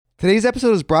Today's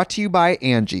episode is brought to you by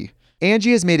Angie.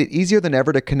 Angie has made it easier than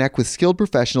ever to connect with skilled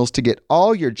professionals to get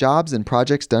all your jobs and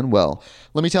projects done well.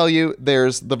 Let me tell you,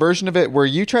 there's the version of it where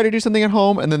you try to do something at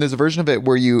home, and then there's a version of it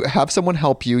where you have someone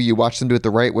help you, you watch them do it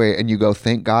the right way, and you go,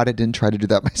 thank God I didn't try to do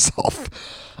that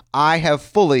myself. I have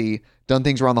fully done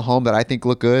things around the home that I think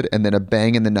look good, and then a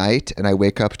bang in the night, and I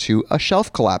wake up to a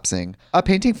shelf collapsing, a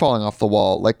painting falling off the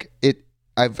wall.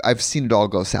 I've seen it all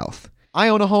go south. I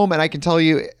own a home, and I can tell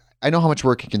you, I know how much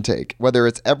work it can take. Whether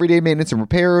it's everyday maintenance and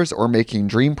repairs or making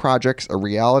dream projects a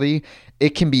reality,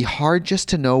 it can be hard just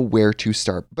to know where to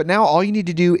start. But now all you need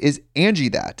to do is Angie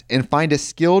that and find a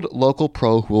skilled local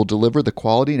pro who will deliver the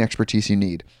quality and expertise you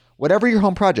need. Whatever your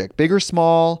home project, big or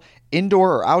small,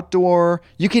 indoor or outdoor,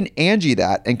 you can Angie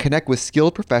that and connect with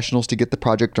skilled professionals to get the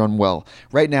project done well.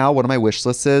 Right now, one of my wish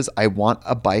lists is I want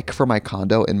a bike for my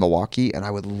condo in Milwaukee, and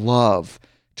I would love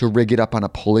to rig it up on a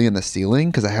pulley in the ceiling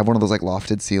because I have one of those like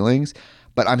lofted ceilings,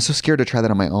 but I'm so scared to try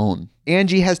that on my own.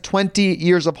 Angie has 20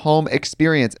 years of home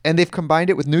experience, and they've combined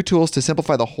it with new tools to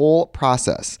simplify the whole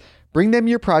process. Bring them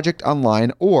your project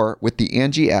online or with the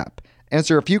Angie app.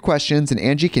 Answer a few questions and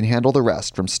Angie can handle the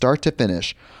rest from start to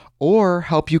finish, or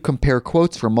help you compare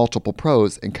quotes from multiple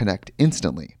pros and connect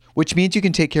instantly, which means you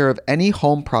can take care of any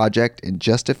home project in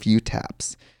just a few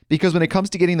taps. Because when it comes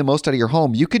to getting the most out of your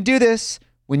home, you can do this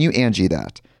when you Angie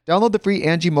that. Download the free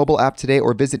Angie mobile app today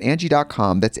or visit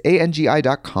Angie.com. That's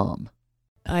ANGI.com.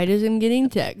 I just am getting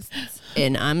texts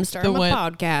and I'm starting my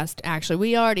podcast. Actually,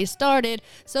 we already started,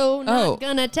 so not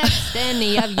gonna text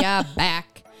any of ya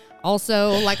back.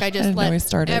 Also, like I just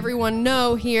let everyone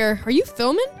know here. Are you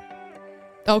filming?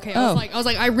 Okay, I was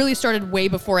like, I really started way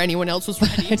before anyone else was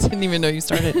ready. I didn't even know you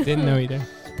started. Didn't know either.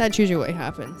 That's usually what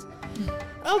happens.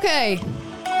 Okay.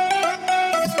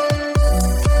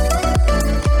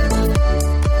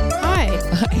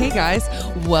 Hey guys,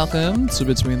 welcome to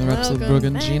Between the Reps with Brooke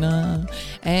and Gina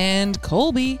and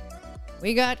Colby.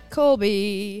 We got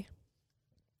Colby.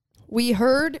 We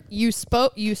heard you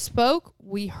spoke,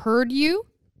 we heard you,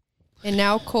 and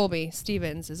now Colby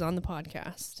Stevens is on the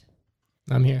podcast.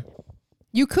 I'm here.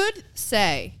 You could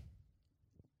say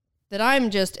that I'm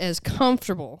just as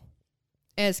comfortable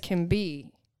as can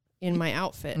be in my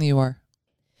outfit. You are.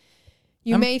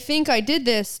 You may think I did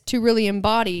this to really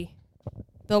embody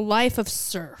the life of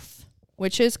surf,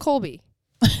 which is Colby.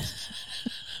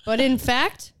 But in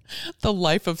fact... The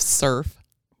life of surf.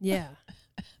 Yeah.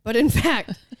 But in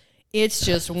fact, it's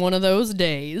just one of those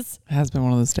days. It has been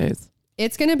one of those days.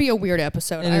 It's going to be a weird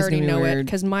episode. I already know it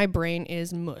because my brain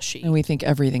is mushy. And we think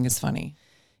everything is funny.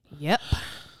 Yep.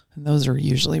 And those are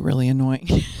usually really annoying.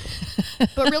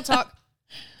 But real talk,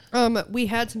 we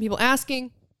had some people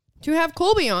asking to have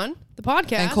Colby on the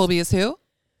podcast. And Colby is who?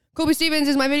 Colby Stevens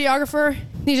is my videographer.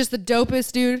 He's just the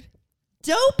dopest dude.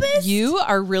 Dopest? You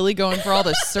are really going for all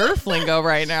the surf lingo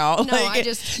right now. No, I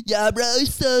just... Yeah, bro,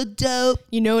 so dope.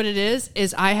 You know what it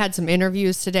is I had some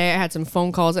interviews today. I had some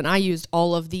phone calls, and I used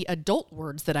all of the adult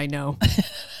words that I know.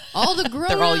 All the grown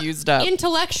They're all used up.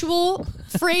 Intellectual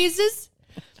phrases,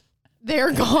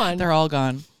 they're gone. They're all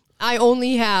gone. I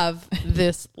only have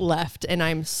this left, and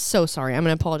I'm so sorry. I'm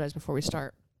going to apologize before we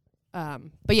start.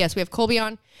 But yes, we have Colby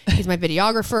on. He's my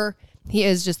videographer. He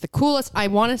is just the coolest. I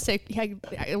want to say,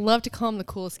 I love to call him the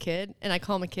coolest kid, and I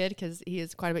call him a kid because he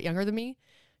is quite a bit younger than me.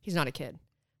 He's not a kid.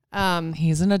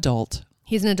 He's an adult.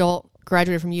 He's an adult,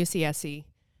 graduated from UCSC.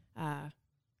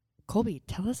 Colby,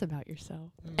 tell us about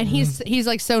yourself. And he's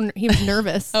like, he was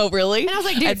nervous. Oh, really? And I was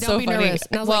like, dude, don't be nervous.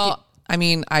 And I was like, I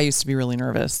mean, I used to be really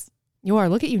nervous. You are.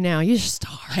 Look at you now. You're a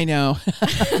star. I know.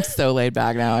 I'm so laid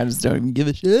back now. I just don't even give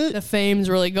a shit. The fame's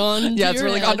really gone. Yeah, it's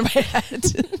really gone to my head.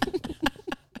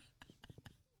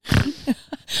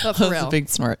 But for real. That's a big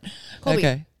snort. Colby.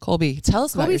 Okay. Colby, tell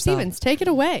us about yourself. Colby Stevens, take it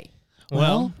away.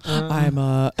 Well, I'm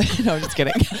no, I'm just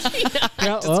kidding.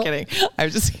 Kidding. I'm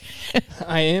just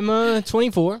I am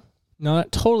 24,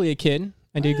 not totally a kid.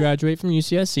 I did graduate from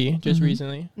UCSC just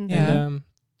recently. Mm-hmm. And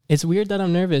it's weird that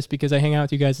I'm nervous because I hang out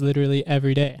with you guys literally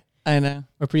every day. I know.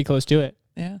 We're pretty close to it.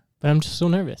 Yeah. But I'm just so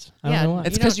nervous. I don't know why.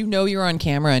 It's because you know you're on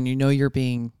camera and you know you're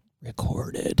being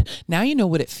recorded. Now you know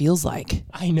what it feels like.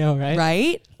 I know, right?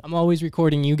 Right? I'm always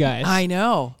recording you guys. I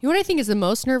know. You know what I think is the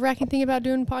most nerve-wracking thing about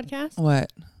doing podcasts?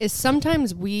 What? Is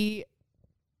sometimes we,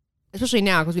 especially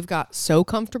now because we've got so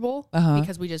comfortable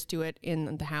because we just do it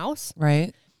in the house.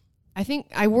 Right.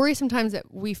 I worry sometimes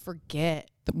that we forget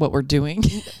what we're doing.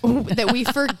 That we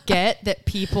forget that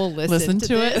people listen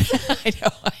to it. I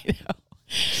know.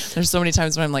 There's so many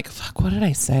times when I'm like, fuck, what did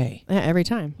I say? Yeah, every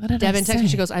time. What did Devin I say? texted me,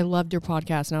 she goes, I loved your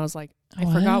podcast. And I was like, I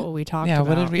forgot what we talked about. Yeah,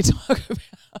 what did we talk about?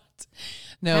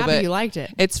 No, Happy but you liked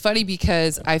it. It's funny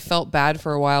because I felt bad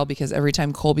for a while because every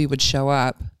time Colby would show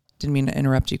up Didn't mean to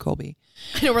interrupt you, Colby.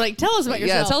 I know, we're like, tell us about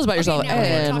yourself. Yeah, tell us about yourself.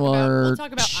 And we'll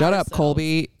talk about shut up,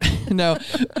 Colby. No,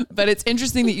 but it's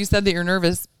interesting that you said that you're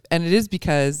nervous, and it is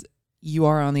because you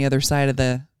are on the other side of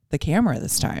the camera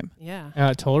this time.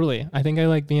 Yeah. Totally. I think I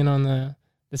like being on the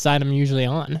side I'm usually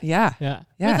on. Yeah.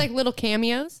 With like little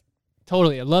cameos.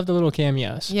 Totally. I love the little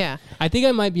cameos. Yeah. I think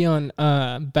I might be on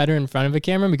better in front of a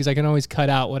camera because I can always cut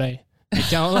out what I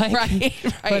don't like. right.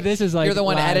 But this is like you're the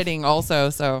one live. editing also,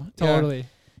 so Totally.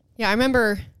 Yeah, I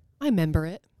remember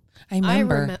it. I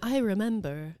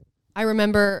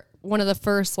remember one of the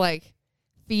first like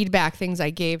feedback things I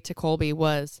gave to Colby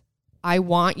was, I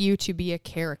want you to be a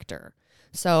character.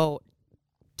 So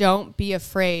don't be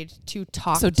afraid to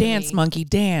talk to me. So dance, monkey,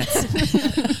 dance.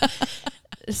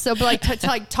 So, but like, to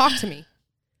talk to me.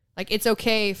 Like, it's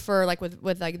okay for like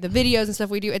with like the videos and stuff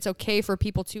we do, it's okay for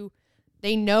people to,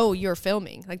 they know you're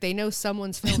filming. Like, they know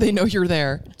someone's filming. They know you're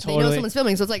there. Totally. They know someone's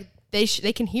filming. So it's like,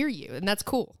 they can hear you, and that's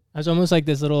cool. I was almost like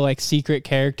this little like secret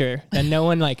character that no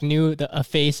one like knew a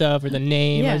face of or the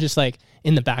name. I was just like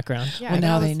in the background. Yeah, well,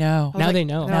 now they know. Now they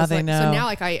know. Now they know. So now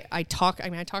like I talk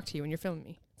to you when you're filming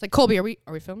me. It's like, Colby, are we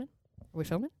filming? Are we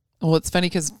filming? Well, it's funny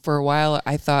because for a while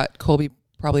I thought Colby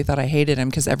probably thought I hated him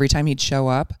because every time he'd show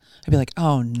up, I'd be like,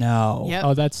 oh no. Yep.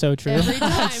 Oh, that's so true. Every time.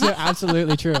 That's so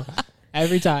absolutely true.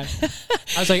 Every time.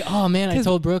 I was like, oh man, I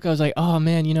told Brooke, I was like, oh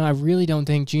man, I really don't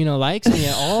think Gino likes me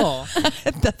at all.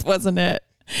 That wasn't it.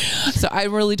 So I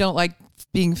really don't like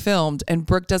being filmed, and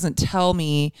Brooke doesn't tell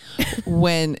me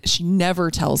when she never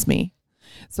tells me.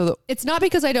 So it's not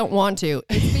because I don't want to.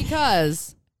 It's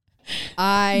because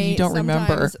you don't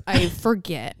remember. I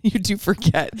forget. You do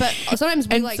forget. But sometimes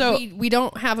we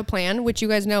don't have a plan, which you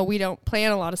guys know we don't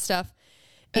plan a lot of stuff,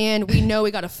 and we know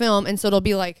we got to film, and so it'll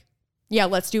be like, yeah,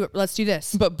 let's do it. Let's do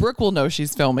this. But Brooke will know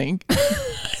she's filming.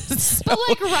 But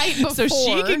like right before. So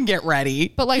she can get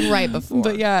ready. But like right before.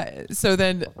 But yeah, so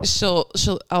then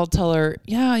I'll tell her,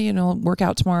 yeah, work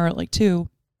out tomorrow at like 2.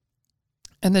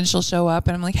 And then she'll show up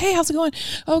and I'm like, hey, how's it going?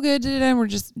 Oh, good. And we're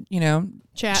just,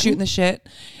 chatting, shooting the shit.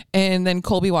 And then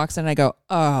Colby walks in and I go,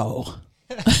 oh.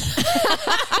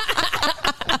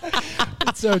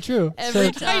 It's so true.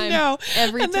 Every time. I know.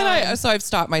 Every and time. then I've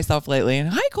stopped myself lately and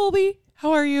hi, Colby.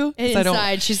 How are you? And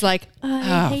inside, she's like,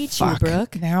 I hate you,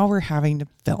 Brooke. Now we're having to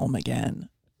film again.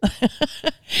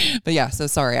 But yeah, so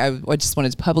sorry. I just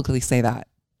wanted to publicly say that.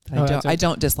 I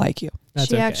don't dislike you.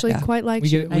 She actually quite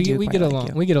likes you. We get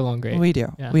along. We get along great. We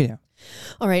do. Yeah. We do.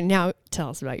 All right, now tell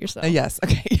us about yourself. Yes.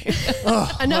 Okay.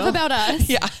 Enough about us.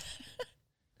 Yeah.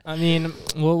 I mean,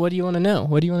 well, what do you want to know?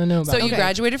 What do you want to know about? So you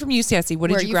graduated from UCSC. What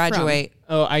did you graduate?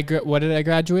 Oh, what did I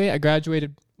graduate? I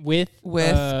graduated with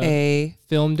a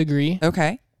film degree.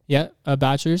 Okay. Yeah, a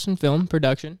bachelor's in film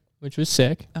production, which was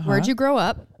sick. Uh-huh. Where'd you grow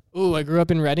up? Oh, I grew up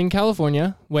in Redding,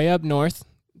 California, way up north,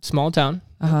 small town.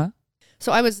 Uh-huh.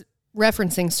 So I was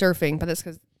referencing surfing, but that's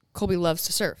because Colby loves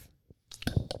to surf.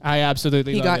 I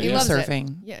absolutely love it. He got you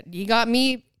surfing. Yeah, he got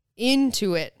me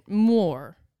into it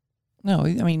more. No,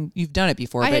 I mean, you've done it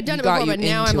before. I had done it before, but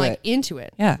now I'm like into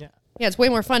it. Yeah. Yeah, it's way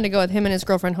more fun to go with him and his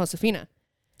girlfriend, Josefina.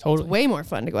 Totally. It's way more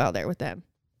fun to go out there with them.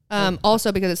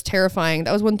 Also because it's terrifying.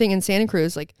 That was one thing in Santa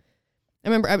Cruz. Like, I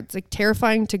remember it's like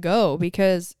terrifying to go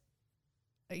because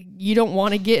you don't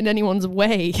want to get in anyone's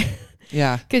way.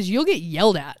 Yeah. Because you'll get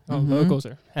yelled at. Oh, locals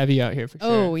are heavy out here for sure.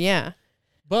 Oh, yeah.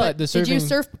 But the surfing... Did you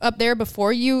surf up there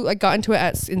before you got into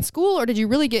it in school, or did you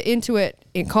really get into it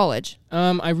in college?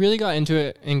 I really got into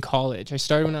it in college. I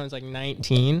started when I was like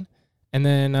 19, and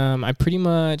then I pretty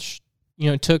much,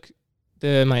 took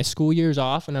my school years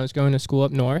off when I was going to school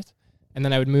up north, and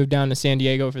then I would move down to San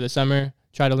Diego for the summer,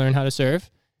 try to learn how to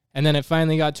surf, and then it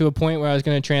finally got to a point where I was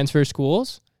going to transfer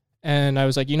schools, and I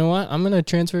was like, you know what? I'm going to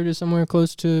transfer to somewhere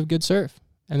close to good surf,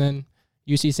 and then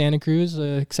UC Santa Cruz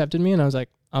accepted me, and I was like,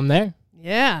 I'm there.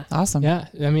 Yeah. Awesome. Yeah.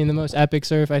 I mean, the most epic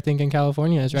surf I think in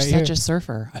California is right here. Such a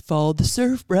surfer. I followed the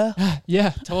surf, bro. Yeah,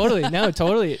 totally. No,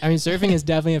 totally. I mean, surfing is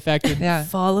definitely affected. Yeah.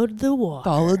 Followed the water.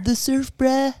 Followed the surf,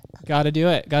 bro. Got to do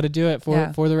it. Got to do it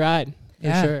for the ride.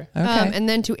 For sure. Okay. And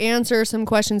then to answer some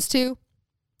questions too,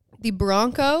 the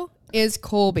Bronco is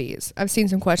Colby's. I've seen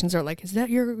some questions that are like, is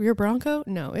that your Bronco?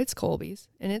 No, it's Colby's,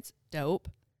 and it's dope.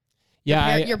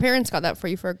 Yeah. Your parents got that for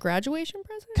you for a graduation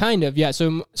present? Kind of, yeah.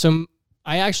 So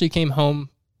I actually came home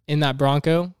in that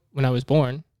Bronco when I was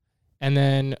born, and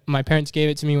then my parents gave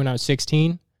it to me when I was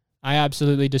 16. I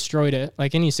absolutely destroyed it,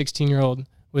 like any 16-year-old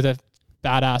with a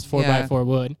badass 4x4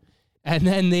 would. And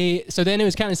then then it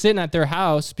was kind of sitting at their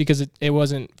house because it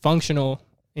wasn't functional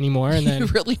anymore. And then you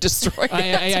really destroyed it.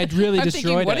 I really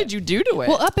destroyed it. What did you do to it?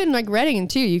 Well, up in like Redding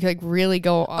too, you could like really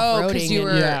go off-roading. You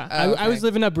were. Yeah, I was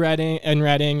living up Redding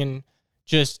and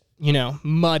just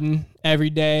mudding every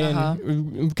day,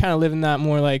 and we're kind of living that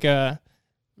more like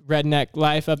redneck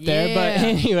life up there. But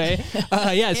anyway,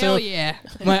 so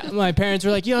my parents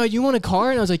were like, yo, you want a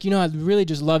car? And I was like, I'd really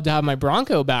just love to have my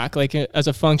Bronco back, like as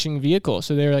a functioning vehicle.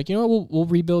 So they were like, we'll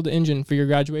rebuild the engine for your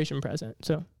graduation present.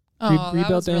 So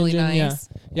rebuilt the engine. Nice.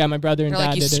 Yeah, my brother and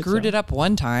dad did it. You screwed it up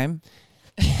one time.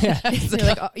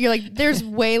 You're like, there's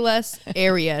way less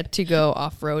area to go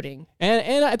off-roading.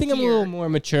 And I think I'm a little more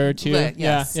mature too. But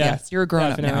yes. You're a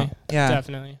grown up now. Yeah.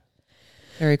 Definitely.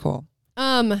 Very cool.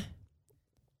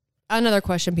 Another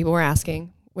question people were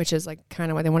asking, which is like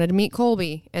kind of why they wanted to meet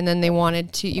Colby, and then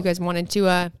you guys wanted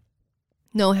to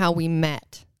know how we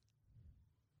met.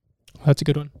 That's a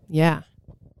good one. Yeah.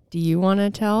 Do you want to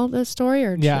tell the story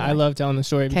or? Yeah, I love telling the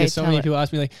story because so many people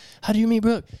ask me like, how do you meet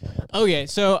Brooke? Okay,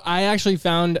 so I actually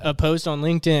found a post on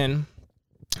LinkedIn,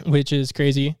 which is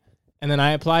crazy. And then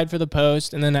I applied for the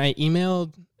post, and then I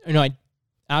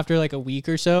after like a week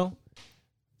or so,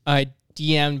 I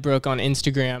DM'd Brooke on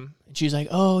Instagram. And she was like,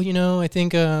 oh, I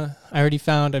think I already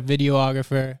found a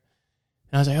videographer. And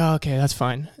I was like, oh, okay, that's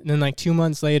fine. And then like 2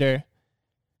 months later.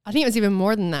 I think it was even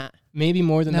more than that. Maybe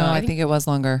more than that. No, I think it was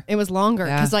longer. It was longer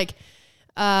because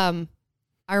I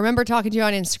remember talking to you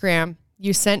on Instagram.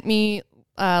 You sent me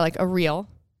like a reel.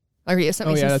 Or you sent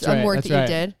me some work that you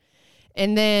did.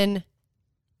 And then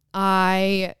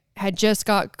I had just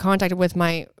got contacted with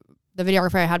the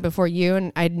videographer I had before you,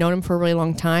 and I had known him for a really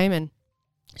long time and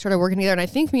started working together. And I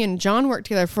think me and John worked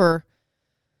together for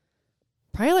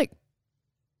probably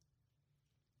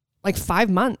like 5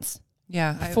 months.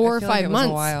 Yeah. 4 or 5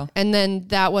 months. A while. And then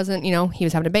that wasn't, he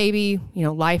was having a baby,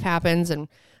 life happens, and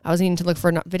I was needing to look for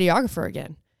a videographer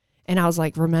again. And I was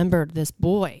like, remembered this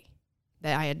boy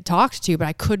that I had talked to, but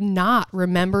I could not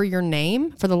remember your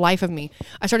name for the life of me.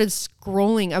 I started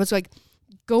scrolling. I was like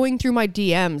going through my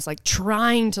DMs, like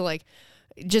trying to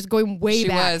just going way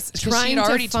back. She'd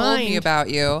already told me about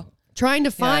you. Trying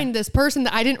to find this person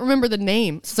that I didn't remember the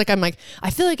name. So it's like,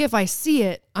 I feel like if I see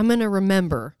it, I'm going to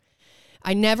remember.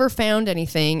 I never found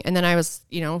anything. And then I was,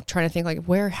 trying to think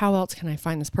like, how else can I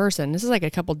find this person? This is like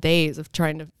a couple days of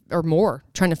trying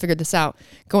to figure this out.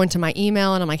 Go into my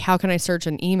email and I'm like, how can I search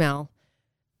an email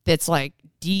that's like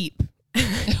deep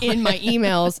in my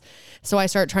emails? So I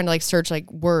start trying to search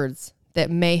words that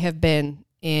may have been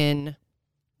in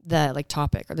the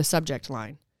topic or the subject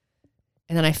line.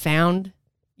 And then I found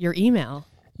your email.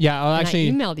 Yeah, I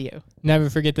emailed you. Never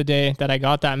forget the day that I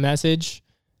got that message.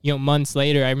 Months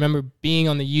later, I remember being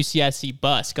on the UCSC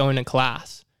bus going to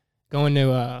class,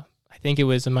 I think it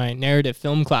was my narrative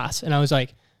film class. And I was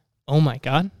like, oh my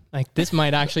God, this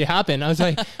might actually happen. I was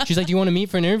like, she's like, do you want to meet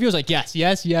for an interview? I was like,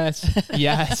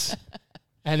 yes.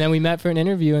 And then we met for an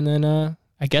interview, and then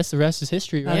I guess the rest is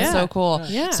history, right? That's so cool.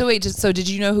 Yeah. So wait, did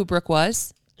you know who Brooke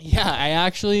was? Yeah,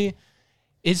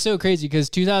 it's so crazy because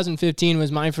 2015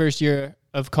 was my first year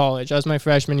of college. That was my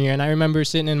freshman year. And I remember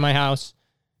sitting in my house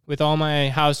with all my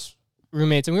house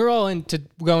roommates, and we were all into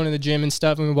going to the gym and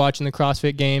stuff, and we were watching the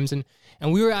CrossFit games, and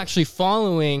we were actually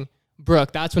following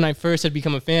Brooke. That's when I first had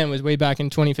become a fan, was way back in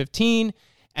 2015.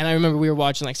 And I remember we were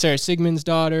watching Sarah Sigmund's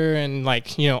daughter and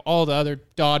all the other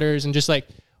daughters, and just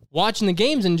watching the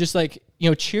games and just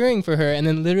cheering for her. And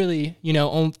then literally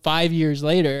 5 years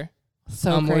later,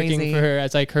 I'm working for her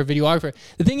as her videographer.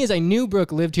 The thing is, I knew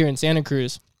Brooke lived here in Santa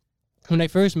Cruz. When I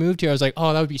first moved here, I was like,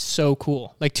 oh, that would be so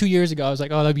cool. 2 years ago, I was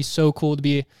like, oh, that'd be so cool to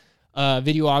be a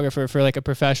videographer for a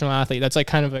professional athlete. That's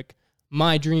kind of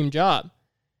my dream job.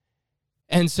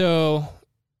 And so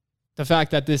the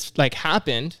fact that this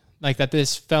happened, that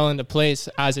this fell into place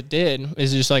as it did,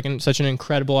 is just such an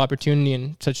incredible opportunity,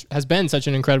 and has been such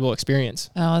an incredible experience.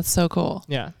 Oh, it's so cool.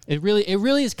 Yeah. It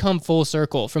really has come full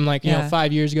circle from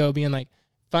 5 years ago being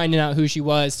finding out who she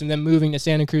was, and then moving to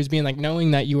Santa Cruz, being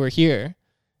knowing that you were here.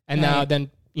 And now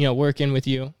then, working with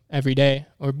you every day,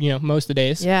 or, most of the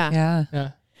days. Yeah.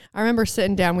 I remember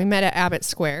sitting down, we met at Abbott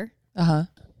Square.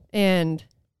 And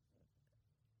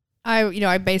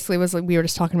I basically was we were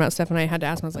just talking about stuff, and I had to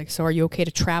ask him, I was like, so are you okay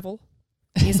to travel?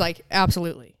 And he's like,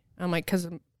 absolutely. I'm like, cause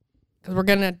we're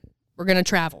going to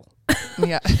travel.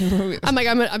 Yeah.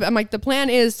 I'm like, the plan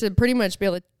is to pretty much be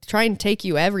able to try and take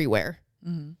you everywhere.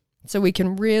 Mm-hmm. So we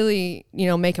can really,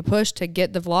 make a push to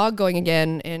get the vlog going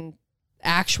again, and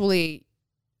actually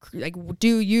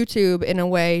do YouTube in a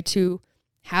way to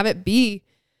have it be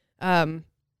a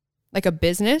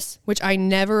business, which I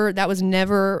never did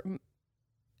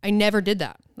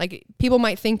that. People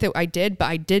might think that I did, but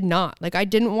I did not. I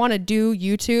didn't want to do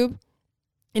YouTube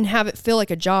and have it feel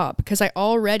like a job, because I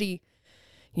already,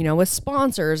 with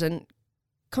sponsors and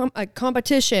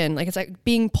competition, it's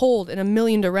being pulled in a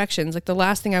million directions. The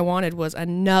last thing I wanted was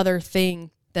another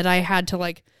thing that I had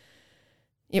to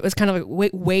it was kind of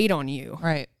like weighed on you.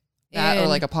 Right. That or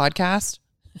like a podcast.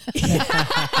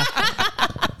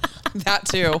 That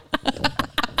too.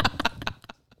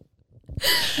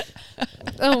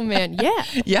 Oh man, yeah.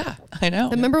 Yeah, I know.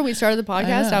 Remember when we started the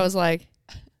podcast? I was like,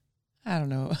 I don't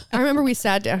know. I remember we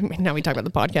sat down. I mean, now we talk about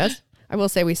the podcast. I will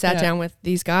say we sat down with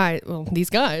these guys. Well, these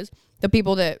guys, the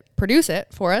people that produce it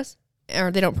for us,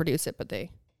 or they don't produce it, but they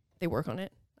work on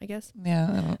it, I guess.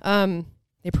 Yeah.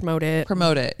 They promote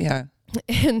it. Yeah.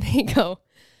 And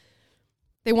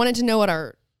they wanted to know what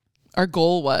our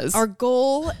goal was. Our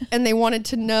goal, and they wanted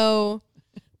to know,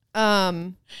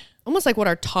 almost like what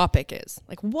our topic is.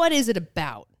 Like, what is it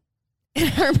about?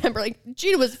 And I remember, like,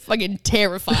 Gina was fucking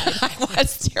terrified. I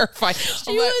was terrified.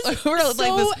 She was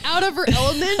so out of her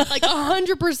element, like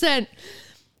 100%.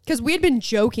 Because we had been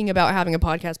joking about having a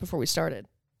podcast before we started.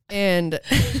 And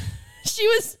she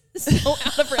was so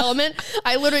out of her element.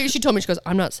 She told me, she goes,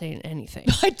 I'm not saying anything.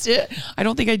 I did. I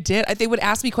don't think I did. They would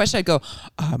ask me questions. I'd go,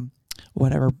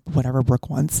 whatever Brooke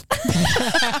wants.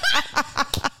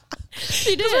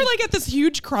 She did. We're like at this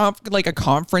huge a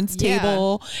conference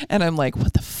table, and I'm like,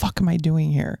 what the fuck am I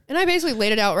doing here? And I basically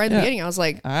laid it out right at the beginning. I was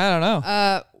like, I don't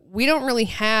know. We don't really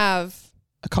have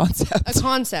a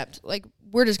concept. Like,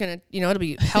 we're just gonna, it'll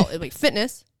be health, it'll be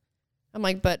fitness. I'm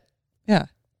like, but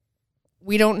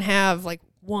we don't have like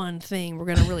one thing we're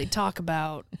gonna really talk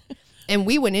about. And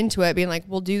we went into it being like,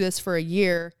 we'll do this for a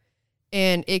year.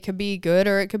 And it could be good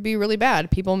or it could be really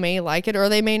bad. People may like it or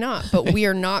they may not. But we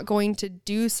are not going to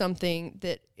do something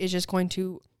that is just going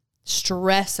to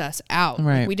stress us out.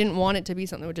 Right. We didn't want it to be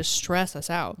something that would just stress us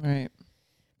out. Right.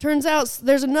 Turns out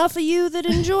there's enough of you that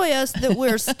enjoy us that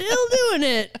we're still doing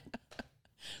it.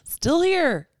 Still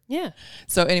here. Yeah.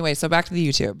 So anyway, back to the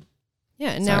YouTube. Yeah.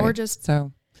 And now we're just...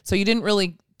 So you didn't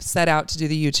really set out to do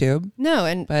the YouTube. No.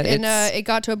 And it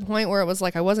got to a point where it was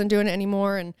like I wasn't doing it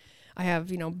anymore. And I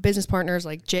have, business partners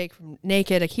like Jake from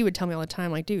Naked. Like, he would tell me all the time,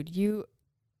 like, dude, you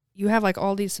have like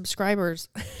all these subscribers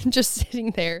just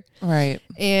sitting there. Right.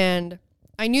 And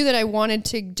I knew that I wanted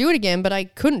to do it again, but I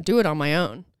couldn't do it on my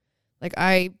own. Like,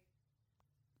 I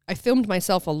filmed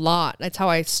myself a lot. That's how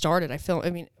I started.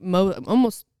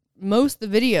 Almost most of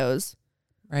the videos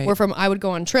were from, I would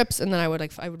go on trips and then I would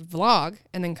vlog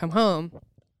and then come home.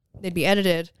 They'd be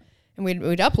edited and we'd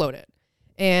upload it.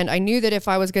 And I knew that if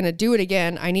I was going to do it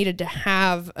again, I needed to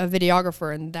have a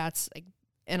videographer,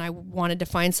 and I wanted to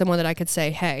find someone that I could say,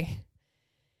 hey,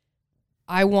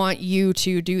 I want you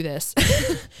to do this.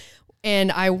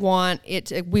 And we want it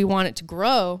to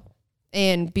grow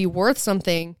and be worth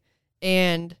something.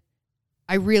 And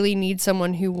I really need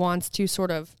someone who wants to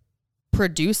sort of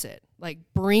produce it. Like,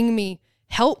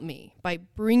 help me by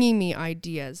bringing me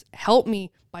ideas, help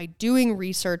me by doing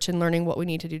research and learning what we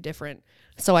need to do different.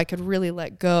 So I could really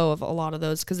let go of a lot of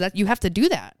those, because you have to do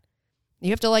that. You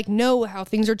have to know how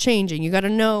things are changing. You got to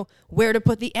know where to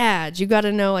put the ads. You got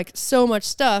to know so much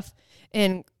stuff.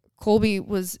 And Colby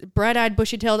was bright-eyed,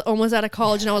 bushy-tailed, almost out of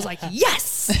college, and I was like,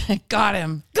 yes, got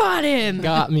him.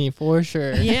 Got me for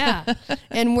sure. Yeah,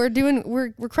 and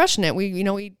we're crushing it.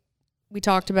 We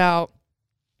talked about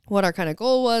what our kind of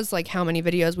goal was, like how many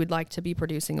videos we'd like to be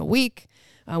producing a week,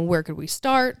 where could we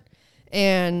start,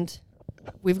 and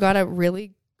we've got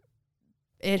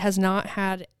it has not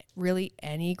had really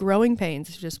any growing pains.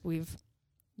 It's just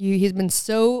he's been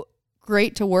so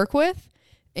great to work with,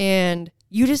 and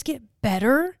you just get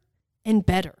better and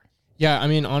better. Yeah, I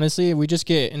mean, honestly, we just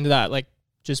get into that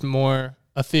just more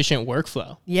efficient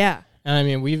workflow. Yeah. And I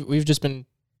mean, we've just been,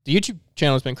 the YouTube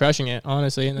channel has been crushing it,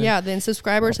 honestly. And then, then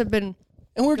subscribers have been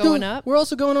we're going up. We're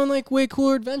also going on way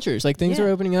cooler adventures. Things are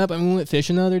opening up. I mean, we went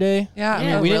fishing the other day. Yeah.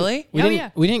 I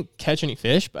mean, we didn't catch any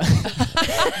fish, but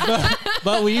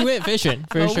but we went fishing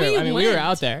for sure. We were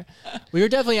out there. We were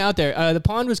definitely out there. The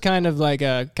pond was kind of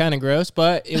gross,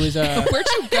 but it was. Where'd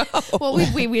you go? Well,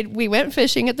 we went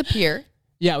fishing at the pier.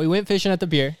 Yeah, we went fishing at the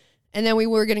pier. And then we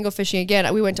were going to go fishing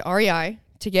again. We went to REI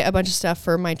to get a bunch of stuff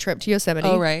for my trip to Yosemite.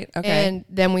 Oh, right. Okay. And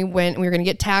then we were going to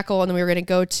get tackle, and then we were going to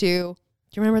go to...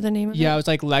 Do you remember the name of it? Yeah, it was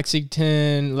like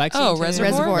Lexington. Oh,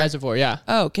 Reservoir, yeah.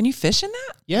 Oh, can you fish in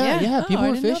that? Yeah. People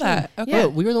were fishing. Know that. Okay. Yeah.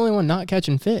 We were the only one not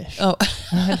catching fish. Oh.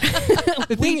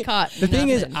 The thing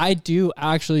is, I do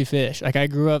actually fish. I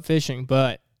grew up fishing,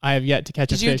 but I have yet to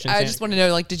catch a fish. I just want to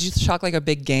know, did you shock a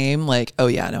big game? Oh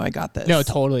yeah, no, I got this. No,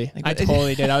 totally. I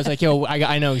totally did. I was like, yo,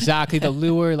 I know exactly the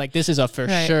lure. This is a for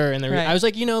sure. And I was a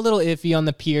little iffy on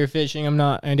the pier fishing.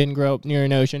 I didn't grow up near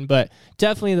an ocean, but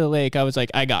definitely the lake. I was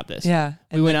like, I got this. Yeah.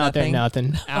 We went out there,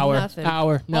 nothing. Hour,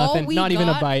 nothing. Not even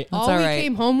a bite. All we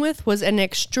came home with was an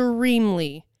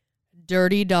extremely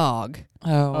dirty dog.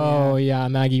 Oh yeah.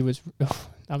 Maggie was,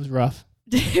 that was rough.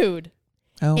 Dude.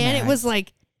 Oh, and Max. it was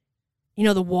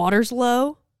the water's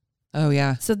low. Oh,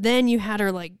 yeah. So then you had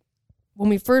her like, when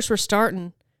we first were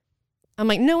starting, I'm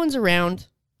like, no one's around.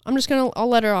 I'll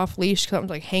let her off leash because I'm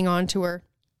like, hang on to her.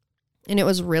 And it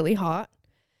was really hot.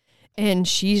 And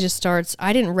she just starts,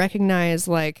 I didn't recognize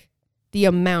like the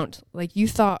amount. Like you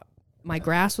thought my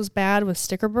grass was bad with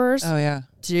sticker burrs. Oh, yeah.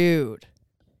 Dude.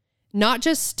 Not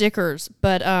just stickers,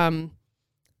 but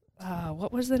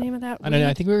what was the name of that? I don't know.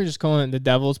 I think we were just calling it the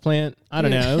devil's plant. I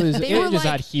don't know. It just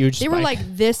had huge They were like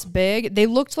this big. They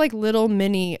looked like little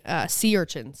mini sea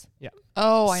urchins. Yeah.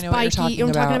 Oh, I know what you're talking about. You know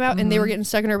what I'm talking about? Mm-hmm. And they were getting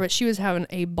stuck in her, but she was having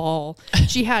a ball.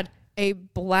 She had a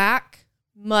black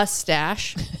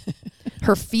mustache.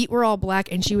 Her feet were all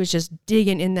black, and she was just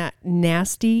digging in that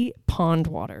nasty pond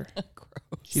water. Gross.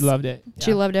 She loved it.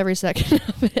 She loved every second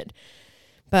of it.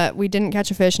 But we didn't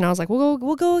catch a fish, and I was like, we'll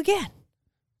go again.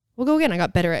 We'll go again. I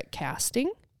got better at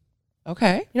casting.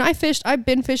 Okay. I've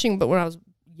been fishing, but when I was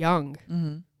young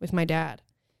with my dad.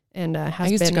 And has I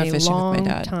used been to go a fishing long with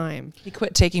my dad. time. He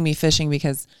quit taking me fishing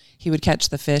because he would catch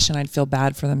the fish and I'd feel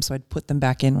bad for them, so I'd put them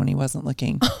back in when he wasn't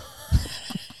looking.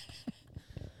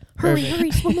 Hurry,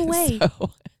 swim away.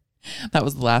 So, that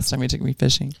was the last time he took me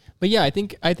fishing. But yeah, I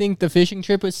think the fishing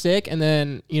trip was sick, and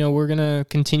then we're gonna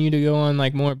continue to go on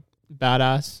like more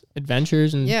badass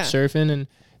adventures and surfing, and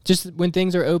just when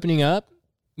things are opening up,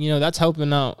 that's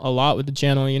helping out a lot with the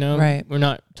channel. Right? We're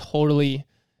not totally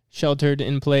sheltered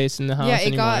in place in the house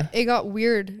anymore. It got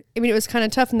weird. I mean, it was kind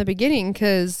of tough in the beginning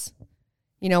because,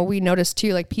 we noticed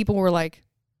too, like people were like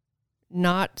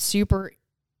not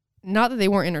that they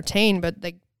weren't entertained, but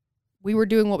like we were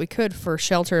doing what we could for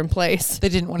shelter in place. They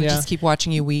didn't want to just keep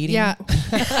watching you weeding. Yeah.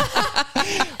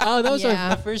 Oh, that was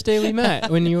our first day we met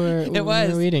when you were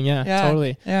weeding. Yeah,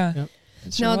 totally. Yeah. Yep.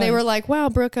 No, they were like, wow,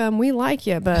 Brooke, we like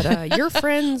you, but your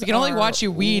friends we can only watch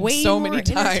you weed so many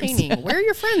times. Where are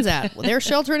your friends at? Well, they're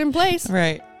sheltered in place.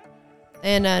 Right.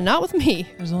 And not with me.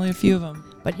 There's only a few of them.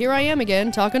 But here I am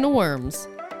again, talking to worms.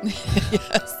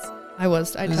 Yes. I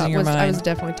was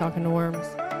definitely talking to worms.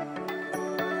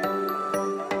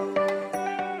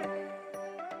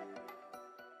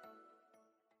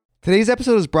 Today's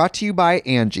episode is brought to you by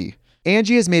Angie.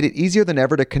 Angie has made it easier than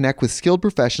ever to connect with skilled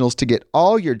professionals to get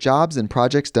all your jobs and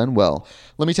projects done well.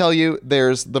 Let me tell you,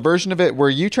 there's the version of it where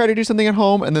you try to do something at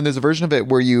home, and then there's a version of it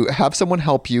where you have someone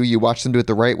help you, you watch them do it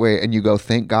the right way, and you go,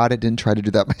 thank God I didn't try to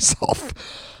do that myself.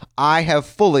 I have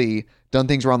fully done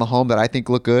things around the home that I think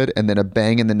look good, and then a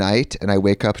bang in the night, and I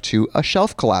wake up to a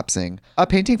shelf collapsing, a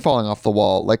painting falling off the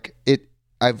wall.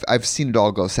 I've seen it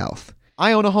all go south.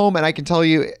 I own a home, and I can tell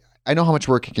you, I know how much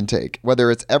work it can take.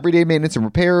 Whether it's everyday maintenance and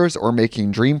repairs or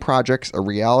making dream projects a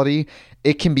reality,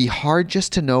 it can be hard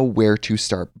just to know where to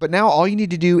start. But now all you need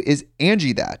to do is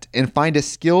Angie that and find a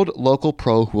skilled local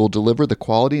pro who will deliver the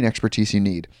quality and expertise you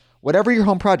need. Whatever your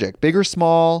home project, big or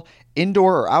small,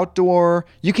 indoor or outdoor,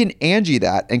 you can Angie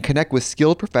that and connect with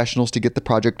skilled professionals to get the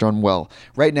project done well.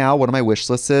 Right now, one of my wish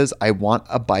lists is I want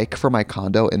a bike for my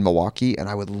condo in Milwaukee, and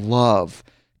I would love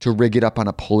to rig it up on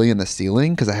a pulley in the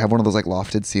ceiling because I have one of those like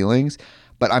lofted ceilings,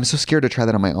 but I'm so scared to try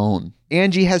that on my own.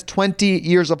 Angie has 20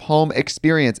 years of home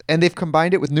experience, and they've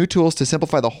combined it with new tools to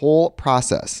simplify the whole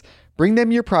process. Bring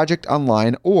them your project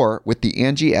online or with the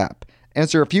Angie app.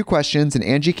 Answer a few questions and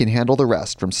Angie can handle the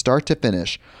rest from start to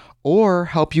finish, or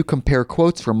help you compare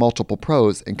quotes from multiple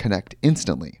pros and connect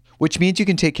instantly, which means you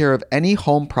can take care of any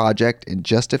home project in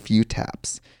just a few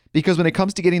taps. Because when it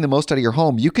comes to getting the most out of your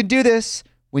home, you can do this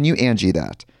when you Angie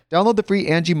that. Download the free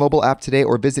Angie mobile app today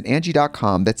or visit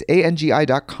Angie.com. That's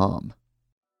ANGI.com.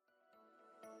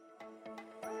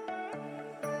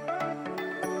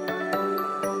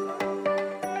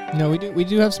 No, we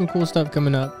do have some cool stuff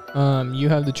coming up. You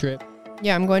have the trip.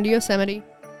 Yeah, I'm going to Yosemite.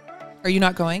 Are you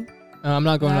not going? I'm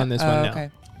not going on this one now. Okay.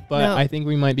 But no. I think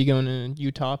we might be going to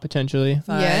Utah potentially.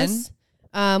 Fun. Yes.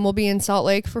 We'll be in Salt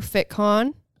Lake for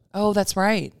FitCon. Oh, that's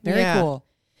right. Very cool.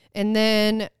 And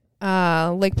then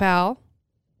Lake Powell.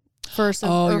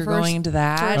 You're going into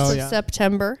that? 1st of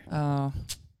September. Oh,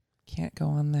 can't go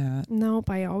on that. Nope,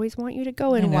 I always want you to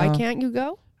go. And why can't you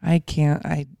go? I can't.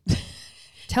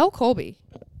 Tell Colby.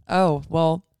 Oh,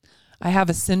 well, I have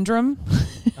a syndrome.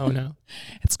 Oh, no.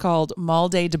 It's called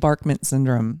Mall-Day Debarkment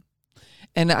Syndrome.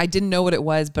 And I didn't know what it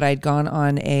was, but I'd gone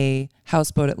on a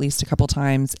houseboat at least a couple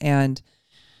times. And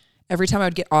every time I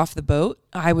would get off the boat,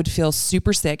 I would feel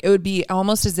super sick. It would be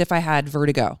almost as if I had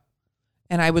vertigo.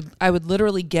 And I would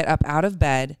literally get up out of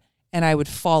bed and I would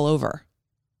fall over,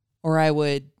 or I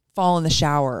would fall in the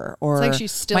shower, or it's like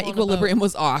she's still my equilibrium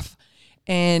was off.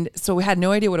 And so we had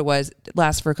no idea what it was. It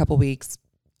lasted for a couple of weeks.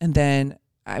 And then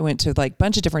I went to like a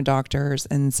bunch of different doctors.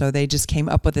 And so they just came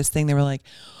up with this thing. They were like,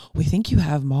 we think you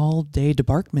have Mall-Day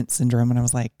Debarkment Syndrome. And I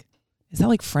was like, is that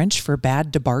like French for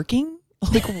bad debarking?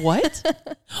 Like what?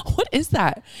 What is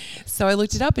that? So I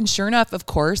looked it up, and sure enough, of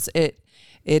course, it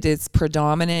is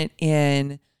predominant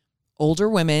in older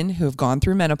women who have gone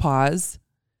through menopause.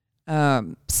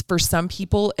 For some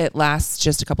people, it lasts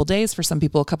just a couple days. For some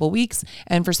people, a couple weeks,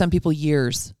 and for some people,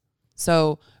 years.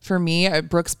 So for me,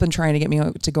 Brooke's been trying to get me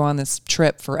to go on this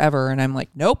trip forever, and I'm like,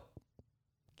 nope,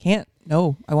 can't.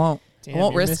 No, I won't. Damn, I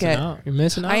won't risk it. You're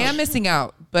missing out. I am missing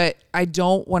out, but I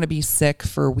don't want to be sick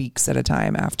for weeks at a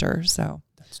time after. So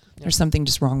there's something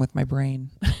just wrong with my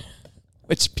brain,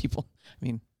 which people, I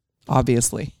mean,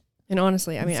 obviously. And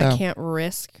honestly, I mean, I can't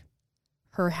risk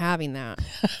her having that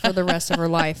for the rest of her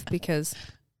life because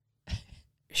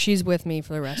she's with me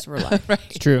for the rest of her life. Right.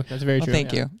 It's true. That's very true.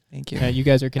 Thank you. Thank you. Yeah, you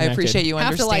guys are connected. I appreciate you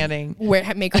have understanding. To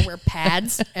like make her wear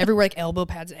pads everywhere, like elbow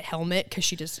pads, a helmet, because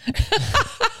she just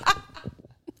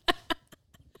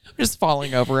just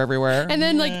falling over everywhere. And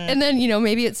then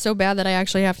maybe it's so bad that I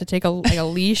actually have to take a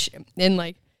leash and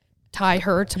like tie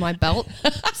her to my belt.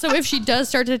 So if she does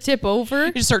start to tip over,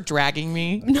 you just start dragging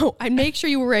me. No, I make sure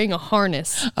you were wearing a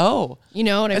harness. Oh, you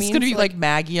know what I mean? It's gonna be like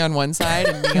Maggie on one side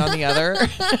and me on the other.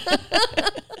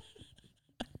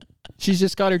 She's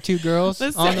just got her 2 girls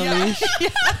on the leash.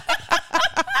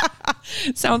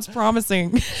 Sounds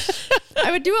promising.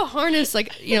 I would do a harness,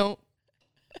 like,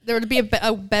 there would be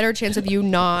a better chance of you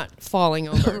not falling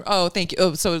over. Oh, thank you.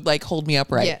 Oh, so like hold me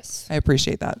upright. Yes. I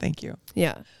appreciate that. Thank you.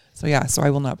 Yeah. So I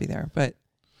will not be there, but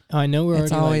I know we're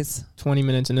already always like 20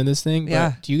 minutes into this thing. But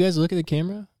yeah. Do you guys look at the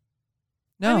camera?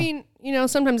 No. I mean,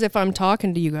 sometimes if I'm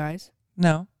talking to you guys.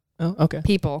 No. Oh, okay.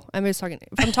 People. I'm just talking.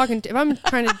 If I'm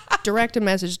trying to direct a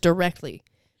message directly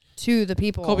to the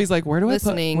people. Colby's like, where do I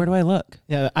look?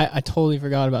 Yeah, I totally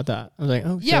forgot about that. I was like,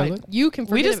 oh, yeah, you can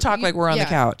forget. We just talk like we're on the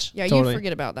couch. Yeah, totally. You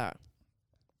forget about that.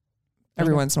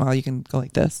 Every once in a while, you can go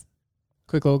like this.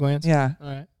 Quick little glance. Yeah. All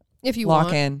right. If you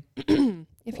lock want. in.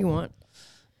 If you want.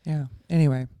 Yeah.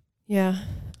 Anyway. Yeah.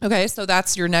 Okay, so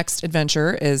that's your next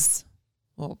adventure is,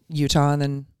 Utah, and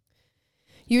then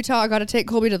Utah. I got to take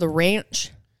Colby to the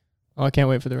ranch. Oh, I can't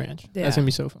wait for the ranch. Yeah. That's gonna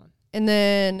be so fun. And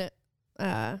then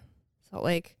Salt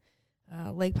Lake,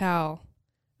 Lake Powell.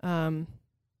 I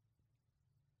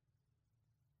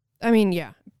mean,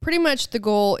 yeah. Pretty much the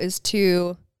goal is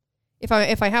to, if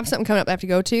I have something coming up I have to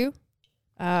go to,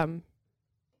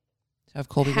 have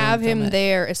Colby have him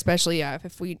there, especially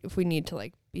if we need to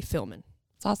like be filming.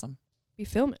 It's awesome. Be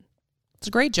filming. It's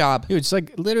a great job. Dude, it's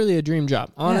like literally a dream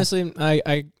job. Honestly,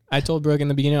 yeah. I told Brooke in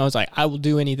the beginning, I was like, I will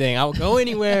do anything. I will go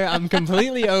anywhere. I'm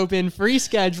completely open, free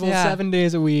schedule, 7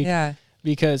 days a week. Yeah.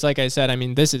 Because like I said, I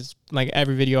mean, this is like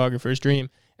every videographer's dream.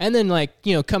 And then like,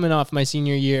 coming off my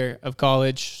senior year of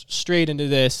college, straight into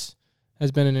this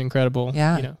has been an incredible,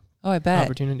 I bet.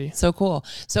 opportunity. So cool.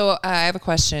 So I have a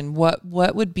question. What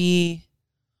was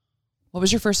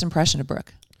your first impression of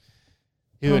Brooke?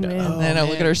 Dude, then I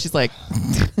look at her, she's like,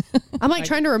 I'm like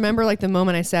trying to remember like the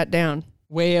moment I sat down.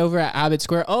 Way over at Abbott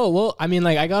Square. Oh, well, I mean,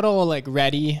 like I got all like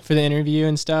ready for the interview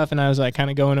and stuff. And I was like kind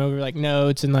of going over like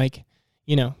notes and like,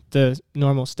 the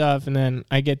normal stuff. And then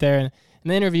I get there and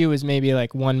the interview was maybe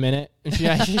like 1 minute. And she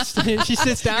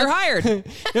sits down. You're hired.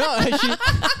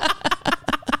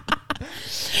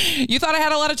 You thought I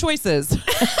had a lot of choices.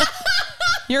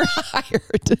 You're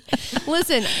hired.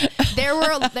 Listen, there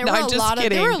were a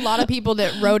lot of people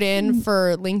that wrote in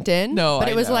for LinkedIn. No, but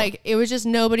it was just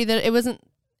nobody that there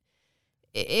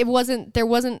wasn't.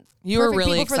 You were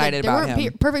really excited about him. There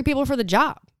weren't perfect people for the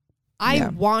job. I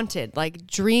wanted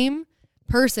dream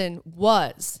person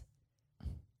was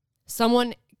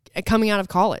someone coming out of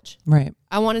college. Right.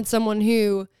 I wanted someone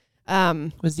who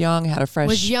was young, had a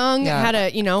fresh had a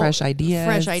fresh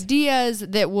ideas,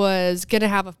 that was gonna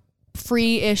have a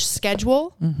free-ish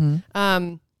schedule. Mm-hmm.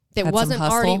 That had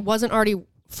wasn't already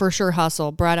for sure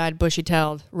hustle, bright-eyed,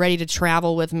 bushy-tailed, ready to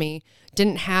travel with me.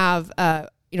 Didn't have a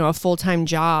full-time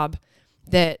job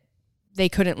that they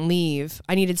couldn't leave.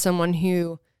 I needed someone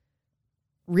who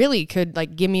really could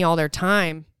give me all their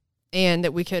time, and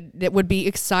that would be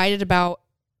excited about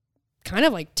kind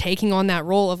of taking on that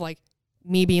role of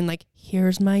me being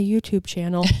here's my YouTube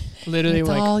channel. Literally, it's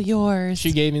all yours.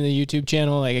 She gave me the YouTube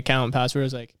channel account and password. I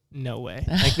was like, no way.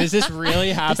 Is this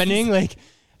really happening?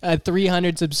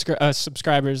 300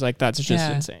 subscribers, that's just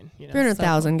insane.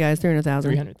 300,000 guys, 300,000.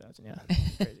 300,000, yeah.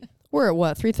 Crazy. We're at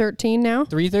what, 313 now?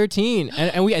 313,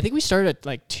 and I think we started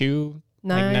at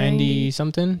 290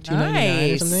 something,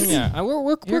 299 or something. Yeah,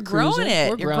 we're growing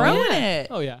it. You're growing it.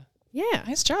 Oh yeah. Yeah.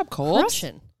 Nice job, Cole.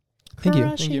 Crushing. Thank you.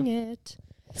 Crushing it.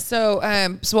 So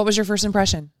what was your first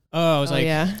impression? Oh, I was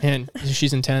man,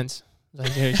 she's intense.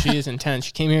 Dude, she is intense.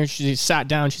 She came here, she sat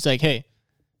down, she's like, hey,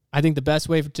 I think the best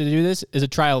way to do this is a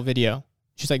trial video.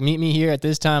 She's like, meet me here at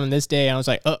this time and this day. And I was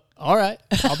like, oh, all right,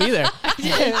 I'll be there.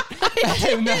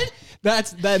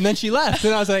 And then she left,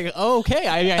 and I was like, oh, okay.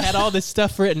 I had all this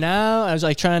stuff written out. I was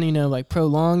like trying to, like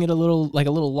prolong it a little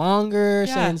longer,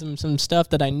 saying some stuff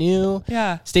that I knew,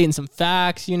 stating some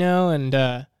facts, and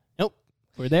nope,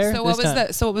 we're there. So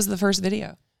what was the first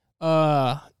video?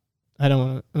 I don't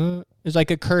want to. It was like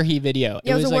a Curhy video.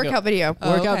 Yeah, it was a like workout video.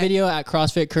 Workout video at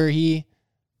CrossFit Curhy.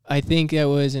 I think it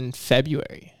was in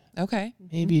February. Okay.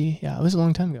 Maybe. Yeah, it was a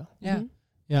long time ago. Yeah. Mm-hmm.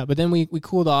 Yeah, but then we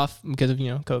cooled off because of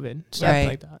COVID stuff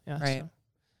like that. Yeah, right. So.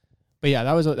 But yeah,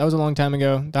 that was a long time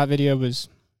ago. That video was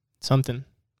something.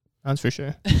 That's for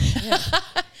sure.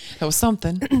 That was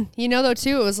something. Though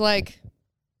too, it was like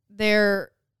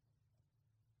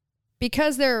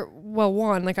because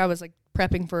one, like I was like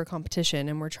prepping for a competition,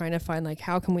 and we're trying to find like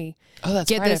how can we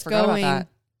get this going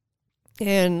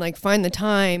and like find the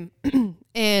time,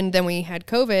 and then we had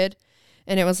COVID,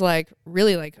 and it was like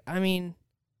really like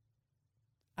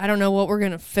I don't know what we're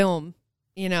going to film,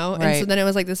 And so then it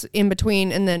was like this in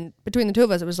between. And then between the two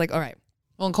of us, it was like, all right.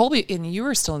 Well, and Colby, and you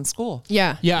were still in school.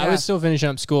 Yeah. Yeah, I was still finishing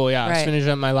up school. Yeah, I was finishing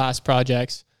up my last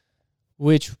projects,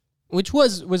 which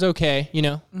was okay,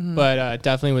 but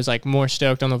definitely was like more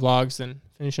stoked on the vlogs than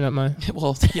finishing up my.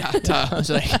 Well, yeah. I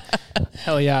was like,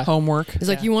 hell yeah. Homework. It's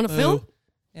like, you want to film?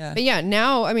 Yeah. But yeah,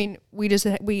 now,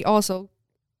 we also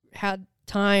had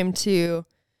time to,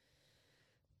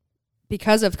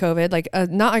 because of COVID, like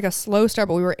not like a slow start,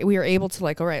 but we were able to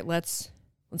like, all right, let's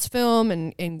film,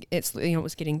 and it's it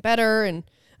was getting better, and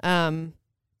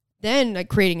then like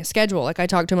creating a schedule. Like I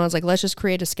talked to him, I was like, let's just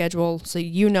create a schedule so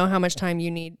how much time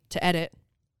you need to edit.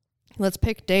 Let's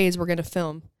pick days we're gonna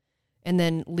film, and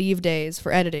then leave days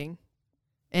for editing,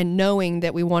 and knowing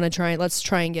that we want to let's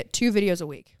try and get 2 videos a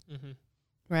week. Mm-hmm.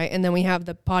 Right, and then we have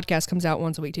the podcast comes out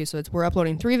once a week too, so we're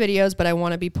uploading 3 videos, but I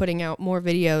want to be putting out more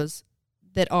videos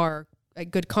that are like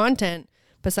good content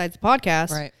besides the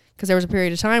podcast, right? Because there was a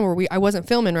period of time where I wasn't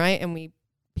filming, right, and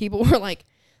people were like,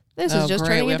 "This is just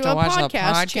turning into a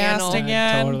podcast channel."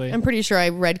 Again. Totally. I'm pretty sure I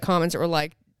read comments that were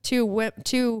like two.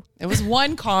 It was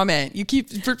one comment. You keep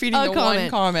repeating one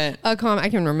comment. A comment. I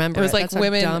can remember. It was like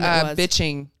women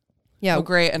bitching. Yeah. Oh,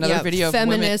 great. Another video of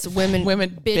feminist women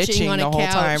bitching on a the whole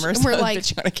couch. time, or and we're like,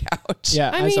 bitching on a couch. Yeah,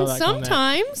 I mean,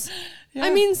 sometimes. Yeah.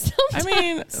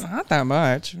 Sometimes. It's not that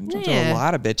much. We don't do a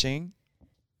lot of bitching.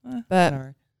 But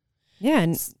whatever. Yeah,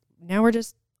 and now we're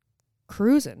just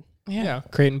cruising. Yeah,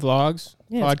 creating vlogs,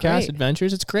 podcasts,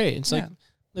 adventures. It's great. It's like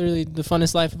literally the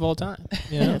funnest life of all time.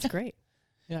 Yeah, it's great.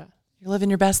 Yeah, you're living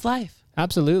your best life.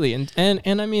 Absolutely, and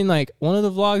I mean, like one of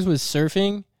the vlogs was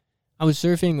surfing. I was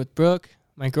surfing with Brooke,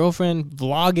 my girlfriend,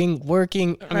 vlogging,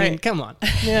 working. I mean, come on.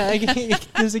 Yeah,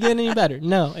 does it get any better?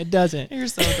 No, it doesn't. You're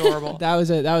so adorable. That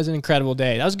was an incredible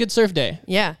day. That was a good surf day.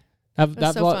 Yeah,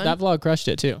 that vlog crushed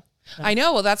it too. I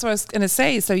know. Well, that's what I was going to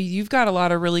say. So you've got a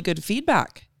lot of really good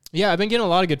feedback. Yeah, I've been getting a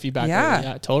lot of good feedback. Yeah,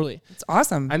 yeah, totally. It's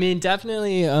awesome. I mean,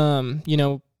 definitely,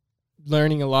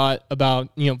 learning a lot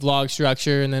about, vlog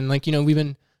structure. And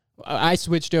then I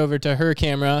switched over to her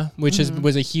camera, which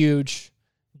was a huge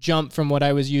jump from what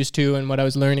I was used to and what I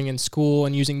was learning in school,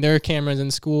 and using their cameras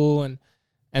in school.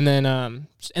 And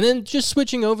then just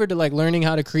switching over to like learning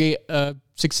how to create a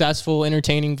successful,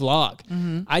 entertaining vlog.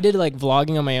 Mm-hmm. I did like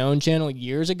vlogging on my own channel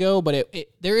years ago, but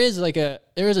there is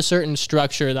a certain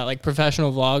structure that like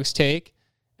professional vlogs take.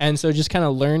 And so just kind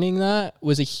of learning that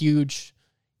was a huge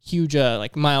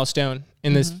like milestone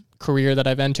in this career that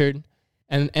I've entered.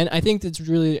 And I think it's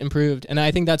really improved. And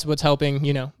I think that's what's helping,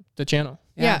 the channel.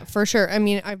 Yeah, for sure. I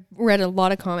mean, I've read a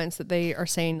lot of comments that they are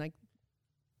saying like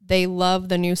they love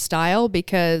the new style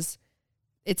because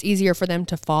it's easier for them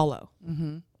to follow.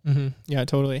 Mm-hmm. Mm-hmm. Yeah,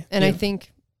 totally. And I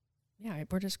think,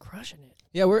 we're just crushing it.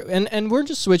 Yeah, we're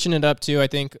just switching it up too. I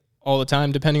think all the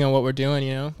time, depending on what we're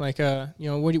doing. Like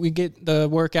we get the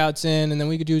workouts in, and then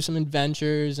we could do some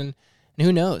adventures, and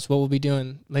who knows what we'll be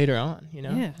doing later on.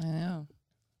 Yeah, I know.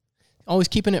 Always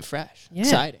keeping it fresh,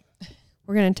 exciting.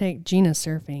 We're gonna take Gina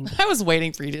surfing. I was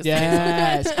waiting for you to say.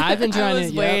 Yes, I've been trying to. I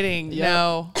was waiting. Yep.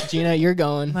 No, Gina, you're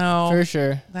going. No, for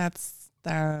sure. That's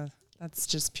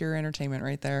just pure entertainment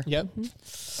right there. Yep.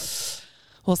 Mm-hmm.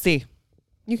 We'll see.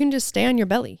 You can just stay on your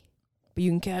belly, but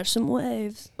you can catch some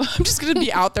waves. I'm just gonna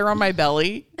be out there on my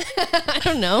belly. I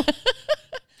don't know.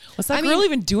 What's that girl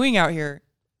even doing out here?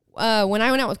 When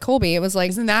I went out with Colby, it was like,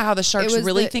 isn't that how the sharks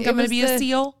really think I'm gonna be a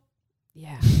seal?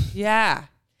 Yeah. Yeah.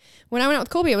 When I went out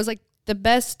with Colby, it was like the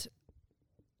best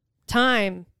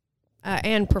time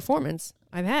and performance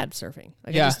I've had surfing.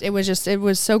 Like it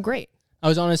was so great. I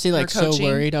was honestly like so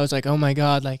worried. I was like, oh my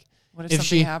God, like What if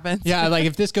something happens? Yeah, like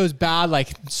if this goes bad,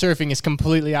 like surfing is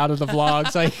completely out of the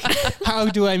vlogs. Like, how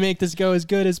do I make this go as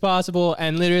good as possible?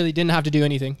 And literally didn't have to do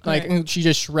anything. Like she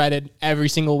just shredded every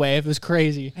single wave. It was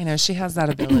crazy. I know she has that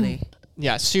ability.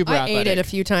 Yeah, super I athletic. ate it a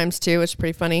few times too. It's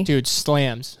pretty funny. Dude,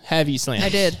 slams. Heavy slams. I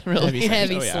did. Really?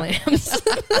 Heavy slams.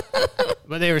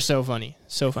 But they were so funny.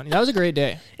 So funny. That was a great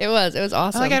day. It was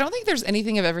awesome. Like, I don't think there's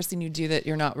anything I've ever seen you do that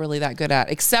you're not really that good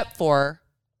at, except for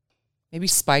maybe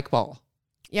spike ball.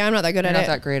 Yeah, I'm not that good at it. Not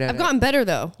that great at it. I've gotten better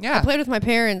though. Yeah. I played with my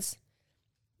parents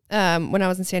when I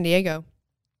was in San Diego.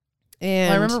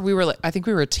 And I remember I think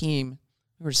we were a team.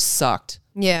 We were sucked.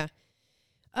 Yeah.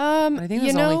 I think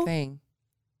that's the only thing.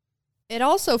 It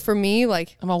also, for me,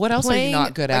 like... what else are you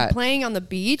not good at? Playing on the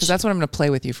beach. Because that's what I'm going to play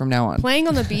with you from now on. Playing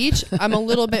on the beach, I'm a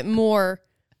little bit more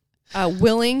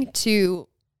willing to...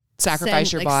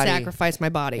 Sacrifice your body. Sacrifice my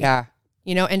body. Yeah.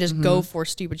 You know, and just go for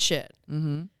stupid shit.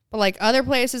 Mm-hmm. But like other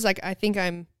places, like I think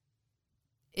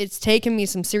it's taken me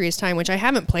some serious time, which I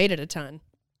haven't played it a ton.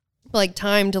 But like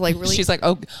time to like really... She's like,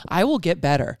 oh, I will get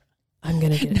better. I'm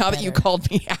going to get now better. that you called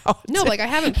me out. No, like I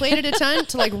haven't played it a ton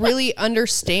to like really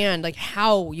understand like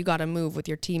how you got to move with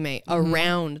your teammate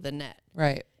around the net.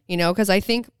 Right. You know, because I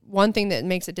think one thing that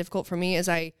makes it difficult for me is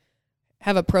I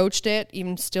have approached it,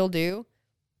 even still do,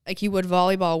 like you would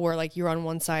volleyball where like you're on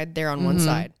one side, they're on one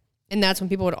side. And that's when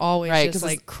people would always just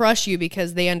like crush you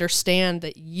because they understand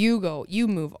that you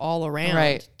move all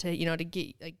around to, you know, to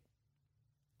get like,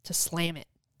 to slam it.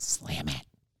 Slam it.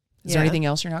 Is there anything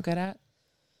else you're not good at?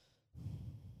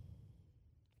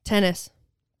 Tennis.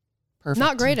 Perfect.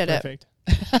 Not great at it.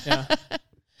 Yeah.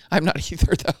 I'm not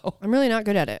either though. I'm really not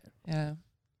good at it. Yeah.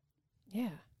 Yeah.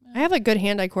 I have like good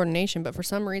hand-eye coordination, but for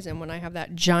some reason when I have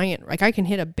that giant, like I can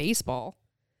hit a baseball,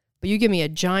 but you give me a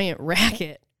giant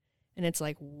racket and it's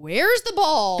like, where's the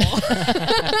ball?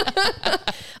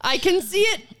 I can see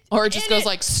it. Or it just goes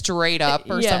like straight up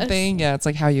or something. Yeah. It's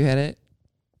like how you hit it.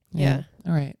 Yeah.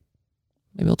 All right.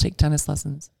 Maybe we'll take tennis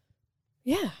lessons.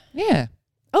 Yeah. Yeah.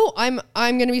 Oh, I'm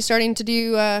going to be starting to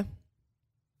do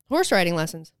horse riding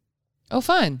lessons. Oh,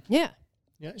 fun. Yeah.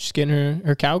 Yeah, she's getting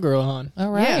her cowgirl on.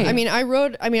 All right. Yeah. I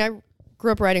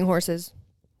grew up riding horses,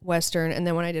 Western, and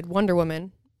then when I did Wonder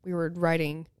Woman, we were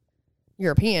riding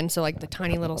European, so like the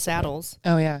tiny little saddles.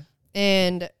 Oh, yeah.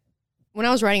 And when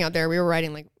I was riding out there, we were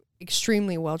riding like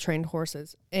extremely well-trained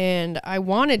horses. And I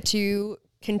wanted to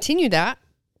continue that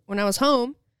when I was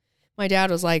home. My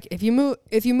dad was like, if you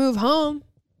move home,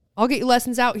 I'll get you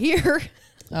lessons out here.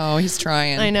 Oh, he's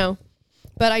trying. I know.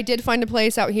 But I did find a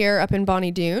place out here up in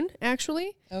Bonnie Doon,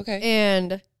 actually. Okay.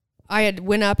 And I had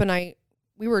went up and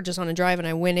we were just on a drive and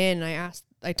I went in and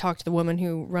I talked to the woman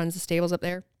who runs the stables up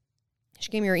there. She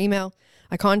gave me her email.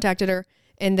 I contacted her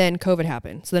and then COVID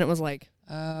happened. So then it was like,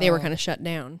 they were kind of shut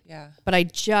down. Yeah. But I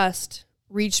just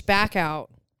reached back out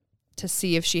to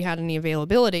see if she had any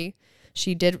availability.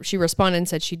 She did. She responded and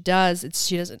said she does.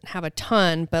 She doesn't have a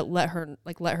ton, but let her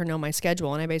know my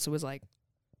schedule. And I basically was like,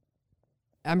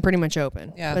 I'm pretty much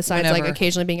open. Yeah. Besides like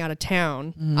occasionally being out of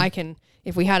town, I can,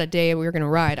 if we had a day we were going to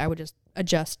ride, I would just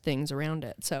adjust things around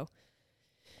it. So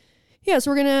yeah, so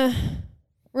we're going to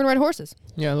ride horses.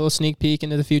 Yeah. A little sneak peek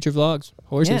into the future vlogs.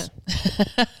 Horses.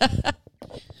 Yeah.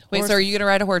 Wait, so are you going to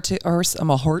ride a horse? I'm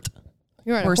a horse.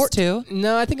 You're right. Horse too?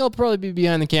 No, I think I'll probably be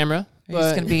behind the camera.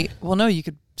 It's going to be, well, no, you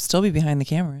could still be behind the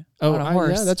camera. Oh, on a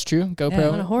horse. Yeah, that's true.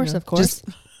 GoPro. On a horse, of course.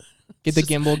 Get the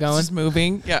gimbal going. Just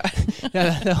moving. Yeah.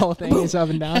 Yeah, the whole thing is up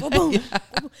and down.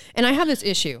 And I have this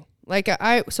issue. Like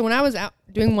so when I was out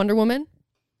doing Wonder Woman,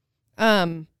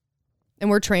 and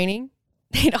we're training,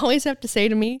 they'd always have to say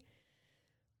to me,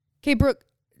 "Okay, Brooke,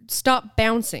 stop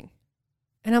bouncing."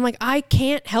 And I'm like, I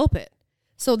can't help it.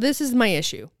 So this is my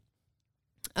issue.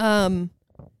 When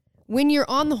you're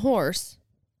on the horse,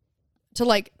 to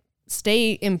like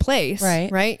stay in place,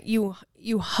 right? You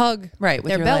hug with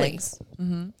their your belly. legs.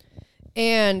 Mm-hmm.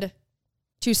 And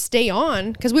to stay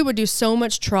on, because we would do so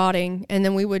much trotting and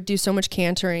then we would do so much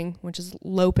cantering, which is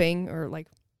loping or like,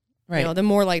 you know, the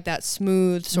more like that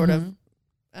smooth sort of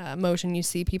motion you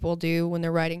see people do when they're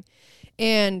riding.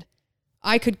 And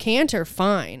I could canter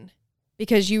fine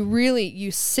because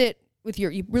you sit with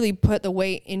you really put the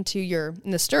weight in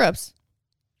the stirrups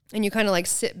and you kind of like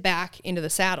sit back into the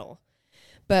saddle.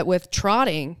 But with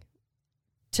trotting,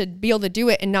 to be able to do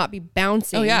it and not be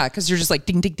bouncing. Oh yeah, because you're just like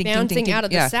ding, ding, ding, bouncing ding, ding, out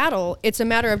of the saddle. It's a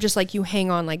matter of just like you hang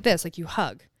on like this, like you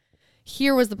hug.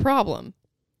 Here was the problem.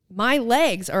 My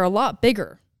legs are a lot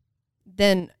bigger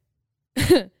than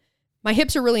my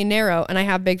hips are really narrow and I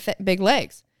have big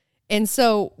legs. And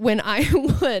so when I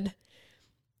would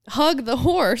hug the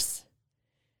horse,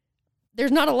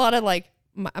 there's not a lot of like,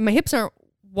 my hips aren't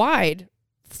wide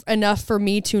enough for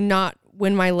me to not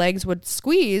when my legs would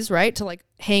squeeze, right, to like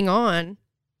hang on,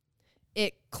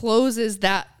 it closes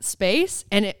that space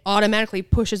and it automatically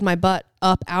pushes my butt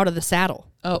up out of the saddle.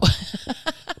 Oh,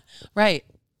 right.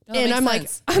 No, and I'm like,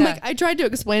 I tried to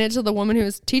explain it to the woman who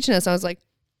was teaching us. I was like,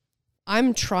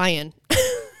 I'm trying.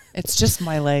 It's just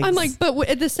my legs. I'm like,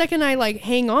 but the second I like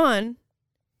hang on,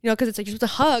 because it's like you're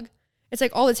supposed to hug. It's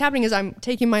like all that's happening is I'm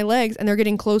taking my legs and they're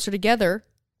getting closer together,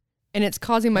 and it's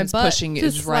causing my butt pushing to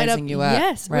is slide rising up. you up.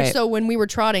 Yes. Right. So when we were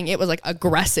trotting, it was like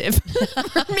aggressive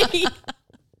for me.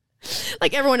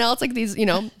 Like everyone else, like these,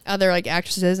 other like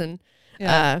actresses and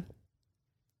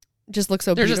just look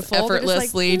so beautiful. Just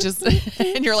effortlessly,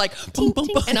 and you're like, boom, boom,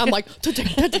 boom. And I'm like,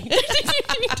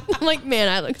 I'm like, man,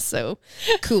 I look so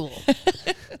cool.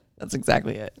 That's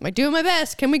exactly it. Am I doing my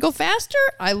best? Can we go faster?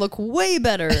 I look way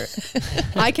better.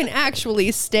 I can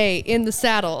actually stay in the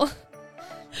saddle.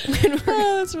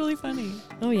 Oh, that's really funny.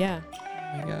 Oh, yeah.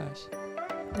 Oh, my gosh.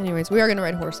 Anyways, we are going to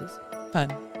ride horses. Fun.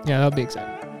 Yeah, that'll be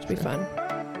exciting. Should be fun.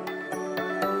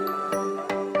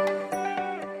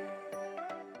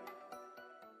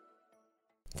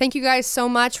 Thank you guys so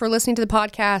much for listening to the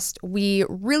podcast. We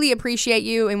really appreciate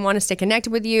you and want to stay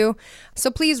connected with you. So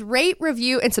please rate,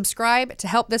 review, and subscribe to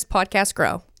help this podcast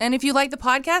grow. And if you like the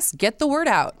podcast, get the word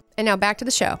out. And now back to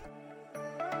the show.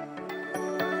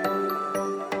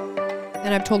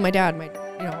 And I've told my dad,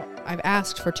 I've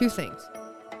asked for 2 things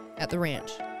at the ranch.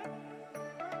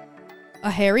 A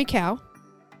hairy cow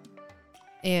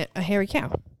and a hairy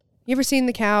cow. You ever seen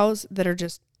the cows that are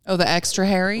just the extra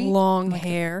hairy? Long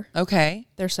hair. Okay.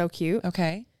 They're so cute.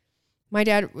 Okay. My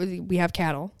dad, we have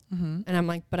cattle. Mm-hmm. And I'm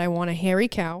like, but I want a hairy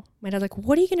cow. My dad's like,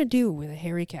 what are you going to do with a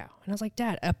hairy cow? And I was like,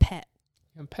 Dad, a pet.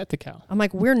 You can pet the cow. I'm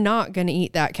like, we're not going to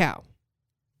eat that cow.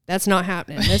 That's not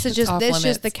happening. This is just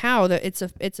the cow. That it's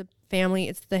a family.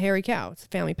 It's the hairy cow. It's a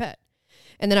family pet.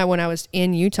 And then when I was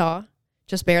in Utah,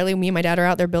 just barely, me and my dad are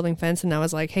out there building fence. And I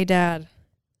was like, hey, Dad,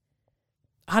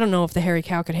 I don't know if the hairy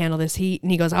cow could handle this heat.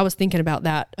 And he goes, I was thinking about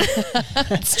that.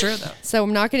 It's true, though. So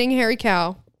I'm not getting a hairy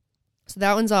cow. So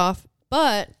that one's off.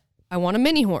 But I want a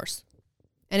mini horse.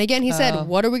 And again, he said,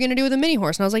 what are we going to do with a mini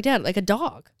horse? And I was like, Dad, like a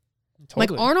dog. Totally.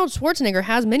 Like Arnold Schwarzenegger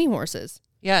has mini horses.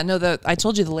 Yeah, no, I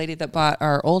told you the lady that bought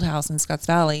our old house in Scotts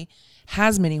Valley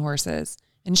has mini horses.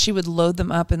 And she would load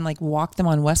them up and like walk them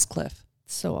on West Cliff.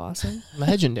 So awesome.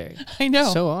 Legendary. I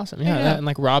know. So awesome. Yeah. And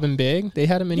like Robin Big, they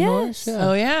had a mini horse. Yeah.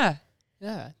 Oh, yeah.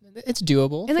 Yeah, it's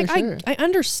doable. And like sure. I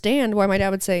understand why my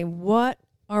dad would say, "What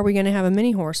are we going to have a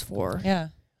mini horse for?" Yeah,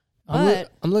 I'm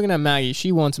looking at Maggie.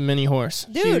 She wants a mini horse.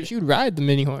 Dude, she would ride the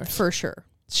mini horse for sure.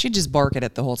 She'd just bark at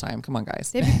it the whole time. Come on,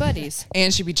 guys. They'd be buddies,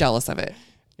 and she'd be jealous of it.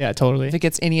 Yeah, totally. If it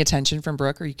gets any attention from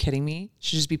Brooke, are you kidding me?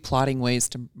 She'd just be plotting ways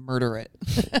to murder it.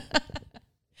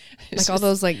 Like all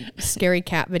those like scary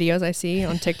cat videos I see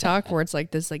on TikTok, where it's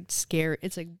like this like scary.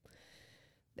 It's like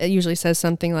it usually says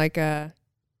something like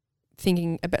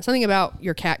thinking about something about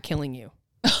your cat killing you.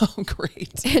 Oh,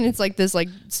 great. And it's like this like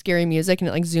scary music and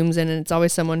it like zooms in and it's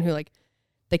always someone who like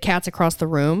the cat's across the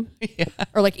room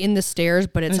or like in the stairs,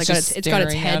 but it's like it's got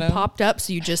its head popped up.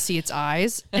 So you just see its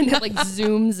eyes and it like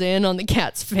zooms in on the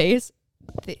cat's face.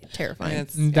 Terrifying.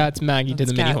 That's Maggie to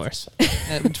the mini horse.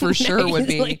 It for sure would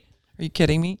be. Like, are you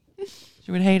kidding me?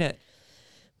 She would hate it.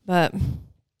 But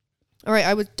all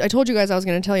right. I told you guys I was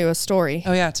going to tell you a story.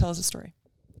 Oh yeah. Tell us a story.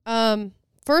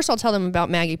 First, I'll tell them about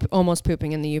Maggie almost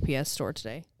pooping in the UPS store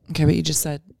today. Okay, but you just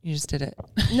did it.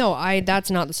 No,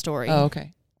 that's not the story. Oh,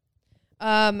 okay.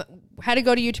 Had to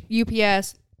go to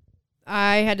UPS.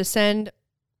 I had to send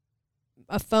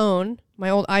a phone,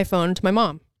 my old iPhone, to my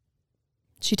mom.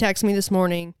 She texted me this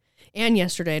morning and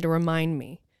yesterday to remind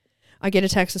me. I get a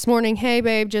text this morning, hey,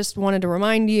 babe, just wanted to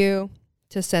remind you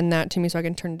to send that to me so I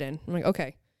can turn it in. I'm like,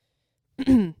 okay.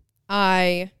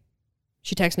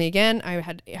 She texted me again. I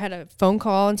had a phone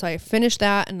call, and so I finished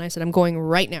that, and I said, I'm going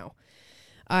right now.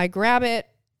 I grab it.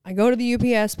 I go to the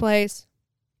UPS place,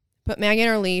 put Maggie in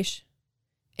her leash,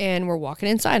 and we're walking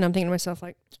inside, and I'm thinking to myself,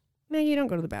 like, Maggie, don't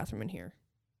go to the bathroom in here.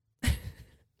 I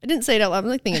didn't say it out loud. I'm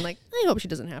like thinking, like, I hope she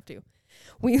doesn't have to.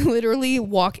 We literally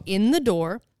walk in the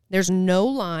door. There's no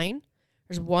line.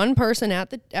 There's one person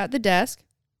at the desk.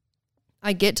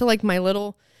 I get to, like, my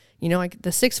little, like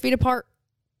the 6 feet apart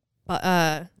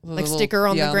like sticker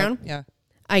on the ground. Yeah.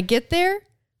 I get there.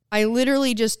 I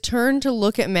literally just turn to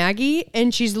look at Maggie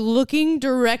and she's looking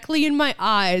directly in my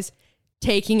eyes,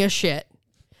 taking a shit.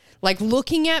 Like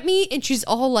looking at me and she's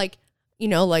all like,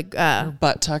 her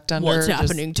butt tucked under. What's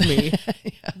happening to me?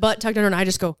 Yeah. Butt tucked under and I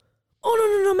just go,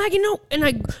 oh no, Maggie, no.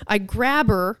 And I grab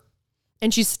her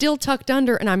and she's still tucked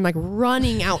under and I'm like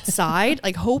running outside,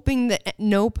 like hoping that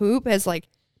no poop has like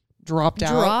dropped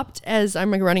as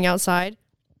I'm like running outside.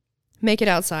 Make it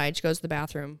outside. She goes to the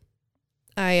bathroom.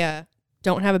 I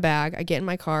don't have a bag. I get in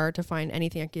my car to find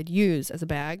anything I could use as a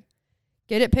bag.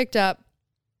 Get it picked up.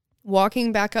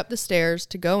 Walking back up the stairs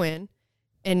to go in.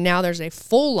 And now there's a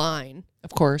full line. Of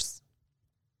course.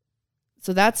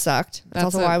 So that sucked. That's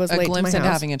also why I was late to my house. A glimpse into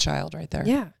having a child right there.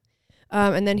 Yeah.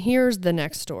 And then here's the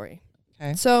next story.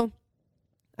 Okay. So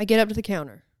I get up to the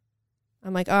counter.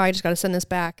 I'm like, oh, I just got to send this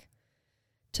back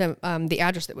to the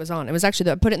address that was on. It was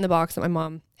actually, I put it in the box that my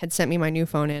mom had sent me my new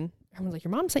phone in. Everyone's like,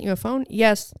 your mom sent you a phone?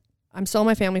 Yes. I'm still on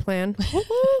my family plan.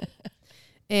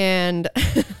 And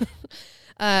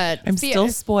I'm still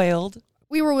spoiled.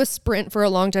 We were with Sprint for a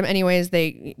long time. Anyways,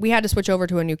 we had to switch over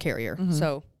to a new carrier. Mm-hmm.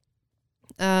 So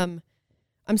I'm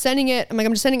sending it. I'm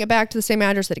just sending it back to the same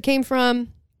address that it came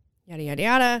from. Yada, yada,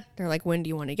 yada. They're like, when do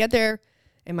you want to get there?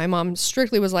 And my mom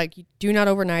strictly was like, do not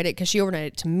overnight it, because she overnighted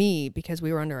it to me because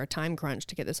we were under a time crunch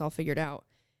to get this all figured out.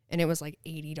 And it was like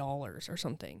 $80 or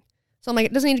something. So I'm like,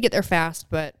 it doesn't need to get there fast,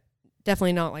 but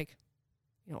definitely not like,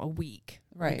 a week.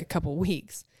 Right. Like a couple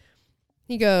weeks.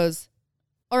 He goes,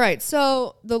 all right,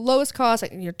 so the lowest cost,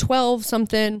 12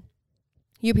 something,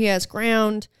 UPS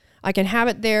ground. I can have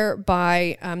it there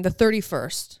by the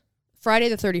 31st, Friday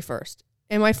the 31st.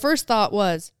 And my first thought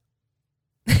was,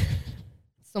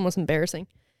 it's almost embarrassing.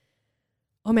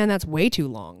 Oh man, that's way too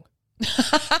long.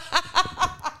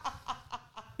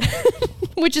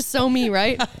 Which is so me,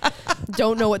 right?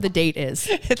 Don't know what the date is.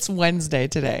 It's Wednesday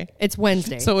today. It's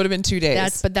Wednesday. So it would have been 2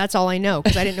 days. But that's all I know,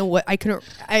 because I didn't know what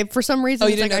for some reason,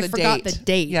 I forgot the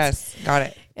date. Yes, got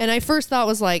it. And I first thought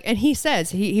was like, and he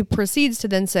says, he proceeds to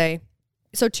then say,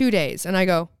 so 2 days. And I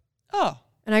go, oh.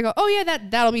 And I go, oh yeah,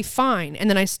 that'll be fine. And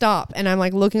then I stop and I'm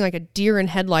like looking like a deer in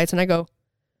headlights. And I go,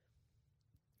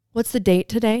 what's the date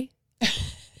today?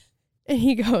 And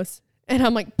he goes, and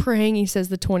I'm like praying, he says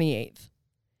the 28th.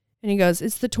 And he goes,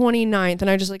 it's the 29th. And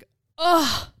I just like,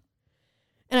 ugh.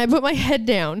 And I put my head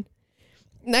down.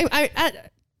 And I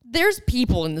there's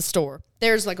people in the store.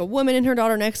 There's like a woman and her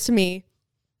daughter next to me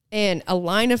and a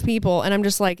line of people. And I'm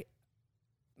just like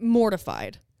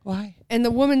mortified. Why? And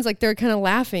the woman's like, they're kind of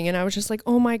laughing. And I was just like,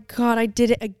 oh my God, I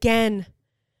did it again.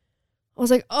 I was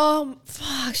like, oh,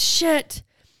 fuck, shit.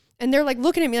 And they're like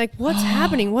looking at me like, what's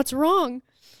happening? What's wrong?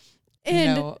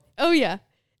 And, oh yeah.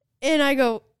 And I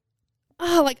go,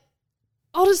 like,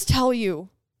 I'll just tell you.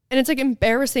 And it's like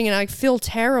embarrassing and I feel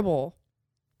terrible.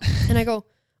 And I go,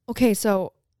 okay,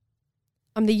 so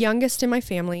I'm the youngest in my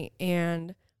family.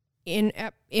 And in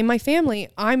my family,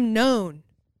 I'm known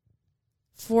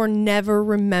for never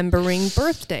remembering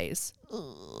birthdays.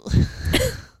 Oh,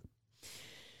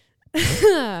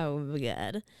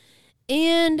 God.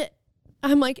 And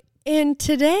I'm like, and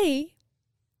today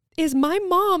is my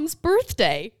mom's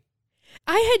birthday.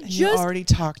 I had you already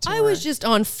talked to her. I was just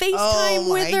on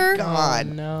FaceTime with her. Oh, my God.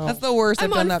 Oh, no. That's the worst.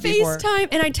 I've done that before. I'm on FaceTime,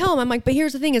 and I tell him, I'm like, but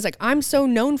here's the thing is, like, I'm so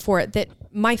known for it that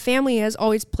my family has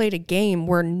always played a game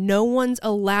where no one's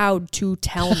allowed to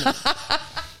tell me.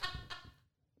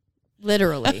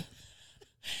 Literally.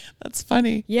 That's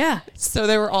funny. Yeah. So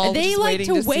they were all they just like waiting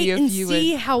to wait and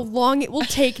see how long it will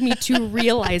take me to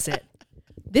realize it.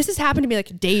 This has happened to me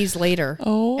like days later.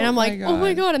 Oh, and I'm like, oh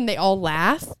my God. And they all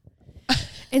laugh.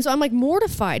 And so I'm like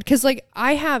mortified because like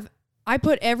I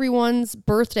put everyone's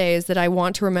birthdays that I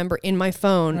want to remember in my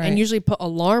phone and usually put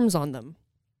alarms on them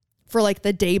for like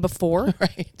the day before.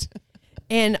 Right.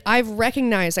 And I've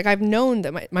recognized, like I've known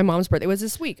that my mom's birthday was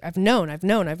this week. I've known.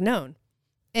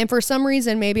 And for some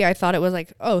reason, maybe I thought it was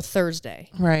like, oh, Thursday.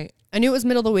 Right. I knew it was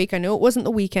middle of the week. I knew it wasn't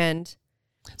the weekend.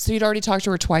 So you'd already talked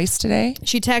to her twice today?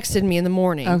 She texted me in the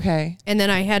morning. Okay. And then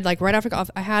I had like right after off,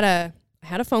 I had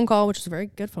a phone call, which was a very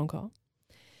good phone call.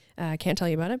 I can't tell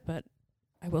you about it, but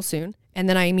I will soon. And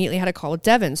then I immediately had a call with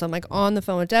Devin. So I'm like on the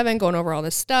phone with Devin, going over all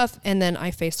this stuff. And then I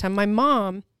FaceTime my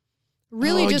mom.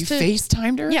 Really just you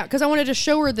FaceTimed her? Yeah, because I wanted to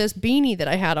show her this beanie that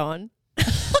I had on.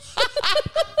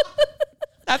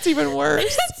 That's even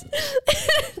worse.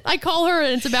 I call her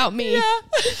and it's about me. Yeah.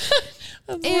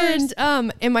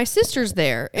 And my sister's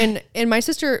there. And my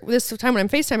sister, this time when I'm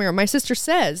FaceTiming her, my sister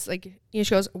says, like, she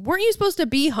goes, weren't you supposed to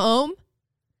be home?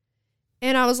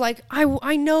 And I was like,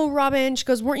 I know, Robin. She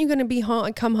goes, weren't you going to be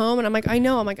home, come home? And I'm like, I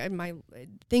know. I'm like, my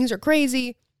things are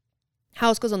crazy.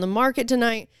 House goes on the market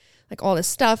tonight. Like all this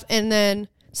stuff. And then,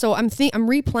 so I'm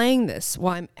replaying this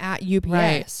while I'm at UPS.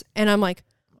 Right. And I'm like,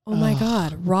 oh my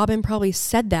God, Robin probably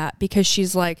said that because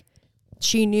she's like,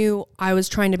 she knew I was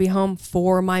trying to be home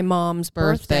for my mom's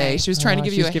birthday. She was trying to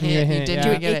give you a hint. You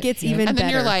didn't get it. It gets even better. And then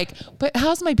you're like, but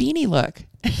how's my beanie look?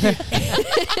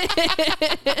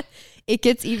 It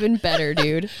gets even better,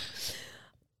 dude.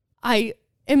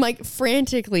 am like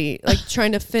frantically like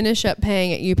trying to finish up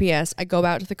paying at UPS. I go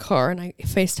out to the car and I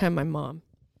FaceTime my mom.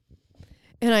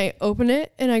 And I open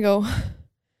it and I go,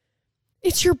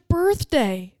 "It's your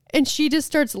birthday." And she just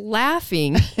starts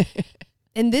laughing.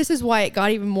 And this is why it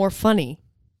got even more funny.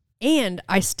 And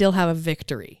I still have a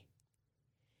victory.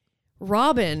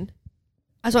 Robin,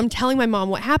 so I'm telling my mom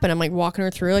what happened. I'm like walking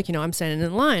her through, like, you know, I'm standing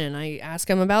in line and I ask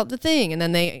them about the thing. And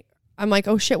then I'm like,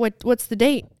 "Oh shit, what's the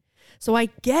date?" So I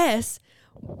guess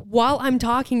while I'm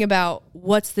talking about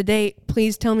what's the date,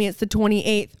 please tell me it's the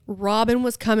 28th, Robin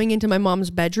was coming into my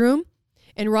mom's bedroom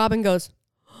and Robin goes,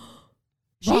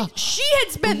 she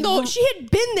had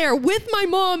been there with my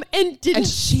mom and didn't. And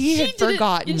she had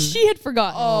forgotten. And she had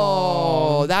forgotten.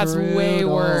 Oh, that's way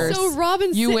worse. So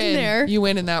Robin's sitting there. You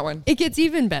win in that one. It gets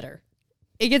even better.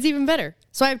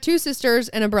 So I have 2 sisters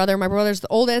and a brother. My brother's the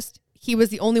oldest. He was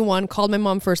the only one, called my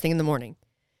mom first thing in the morning.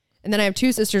 And then I have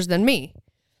 2 sisters than me.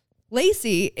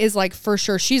 Lacey is like, for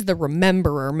sure, she's the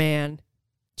rememberer, man.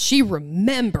 She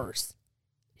remembers.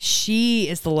 She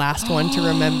is the last one to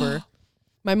remember.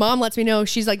 My mom lets me know.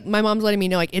 She's like, my mom's letting me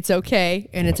know, like, it's okay.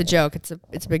 And it's a joke. It's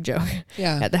a big joke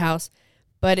at the house.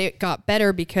 But it got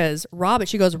better because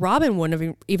Robin wouldn't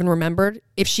have even remembered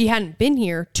if she hadn't been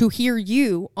here to hear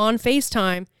you on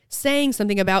FaceTime saying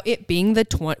something about it being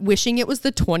wishing it was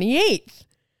the 28th.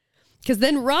 Because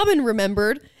then Robin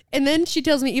remembered. And then she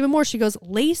tells me even more. She goes,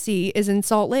 "Lacey is in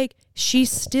Salt Lake. She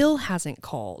still hasn't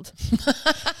called."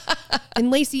 And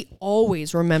Lacey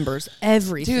always remembers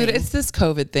everything. Dude, it's this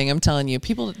COVID thing. I'm telling you,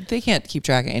 people, they can't keep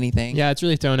track of anything. Yeah, it's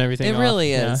really thrown everything off. It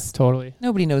really is. Yeah, totally.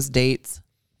 Nobody knows dates.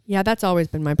 Yeah, that's always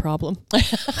been my problem.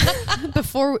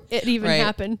 Before it even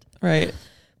happened. Right.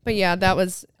 But yeah, that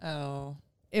was, Oh.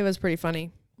 It was pretty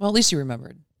funny. Well, at least you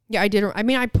remembered. Yeah, I did. I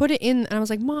mean, I put it in and I was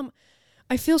like, "Mom,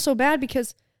 I feel so bad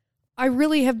because I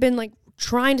really have been like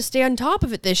trying to stay on top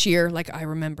of it this year." Like, I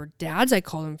remember Dad's, I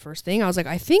called him first thing. I was like,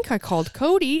 "I think I called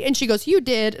Cody." And she goes, "You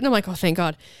did." And I'm like, "Oh, thank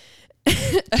God."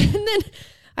 And then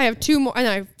I have 2 more, and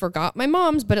I forgot my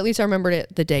mom's, but at least I remembered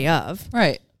it the day of.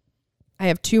 Right. I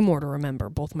have 2 more to remember.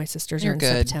 Both my sisters are in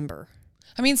September.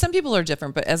 I mean, some people are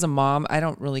different, but as a mom, I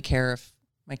don't really care if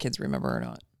my kids remember or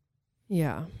not.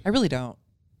 Yeah. I really don't.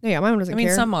 Yeah, my mom doesn't care. I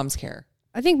mean, some moms care.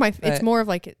 I think it's more of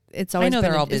like, it's always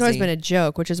been a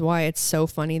joke, which is why it's so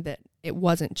funny that it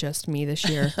wasn't just me this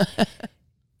year.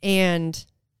 And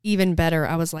even better,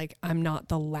 I was like, I'm not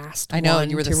the last one. I know,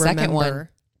 and you were the second one.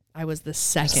 I was the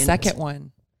second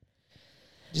one.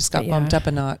 Just got bumped up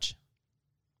a notch.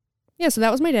 Yeah, so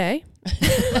that was my day.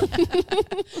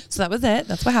 So that was it.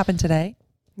 That's what happened today.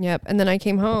 Yep. And then I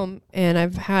came home and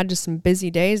I've had just some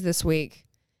busy days this week.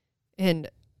 And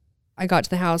I got to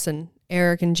the house and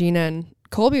Eric and Gina and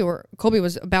Colby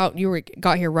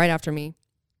got here right after me.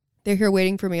 They're here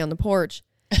waiting for me on the porch.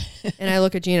 And I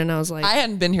look at Gina and I was like, I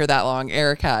hadn't been here that long.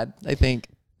 Eric had, I think.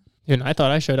 Dude, I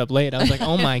thought I showed up late. I was like,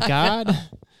 "Oh my God."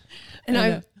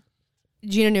 And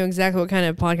Gina knew exactly what kind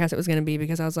of podcast it was going to be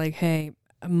because I was like, "Hey,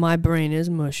 my brain is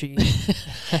mushy."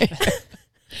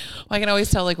 Well, I can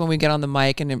always tell, like, when we get on the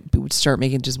mic and it would start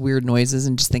making just weird noises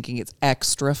and just thinking it's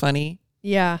extra funny.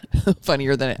 Yeah.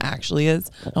 Funnier than it actually is.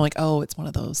 I'm like, oh, it's one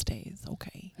of those days.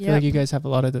 Okay. I feel like you guys have a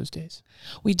lot of those days.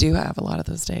 We do have a lot of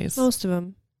those days. Most of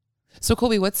them. So,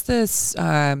 Colby, what's this?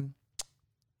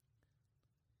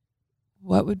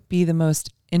 What would be the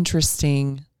most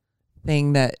interesting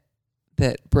thing that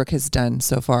Brooke has done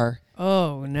so far?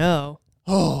 Oh, no.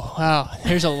 Oh, wow.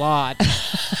 There's a lot.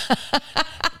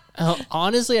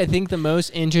 Honestly, I think the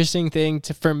most interesting thing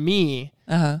for me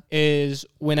is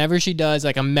whenever she does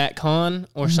like a Metcon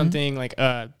or something like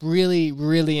a really,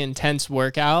 really intense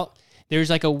workout, there's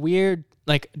like a weird,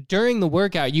 like during the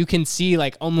workout, you can see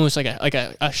like almost like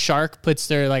a shark puts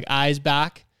their like eyes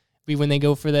back when they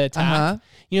go for the attack.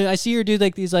 You know, I see her do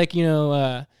like these like, you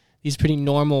know, these pretty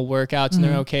normal workouts and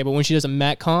they're okay. But when she does a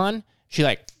Metcon, she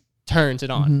like turns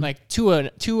it on like to an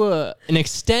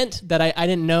extent that I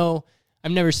didn't know. I've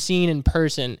never seen in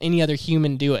person any other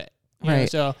human do it. You know?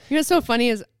 So what's so funny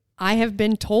is I have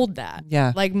been told that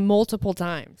like multiple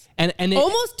times and it,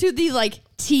 almost to the like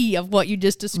T of what you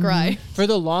just described. For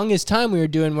the longest time we were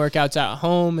doing workouts at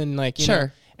home and like, you know,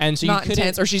 and so not you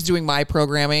intense, or she's doing my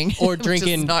programming or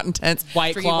drinking not intense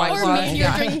White Claws. Or maybe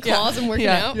you're drinking claws and working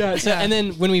out. Yeah. So, and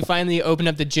then when we finally opened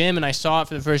up the gym and I saw it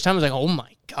for the first time, I was like, oh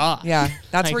my God. Yeah.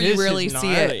 That's like, where you really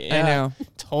see it. Yeah, I know.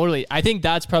 Totally. I think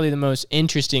that's probably the most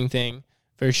interesting thing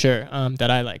for sure.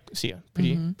 That I like see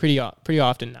pretty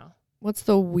often now. What's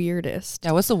the weirdest?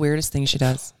 Yeah. What's the weirdest thing she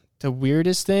does? the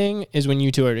weirdest thing is when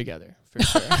you two are together, for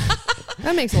sure.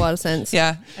 That makes a lot of sense.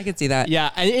 Yeah, I could see that. Yeah,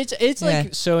 and it's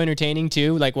like so entertaining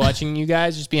too, like watching you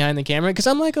guys just behind the camera, because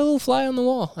I'm like a little fly on the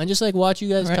wall. I just like watch you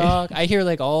guys talk. I hear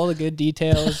like all the good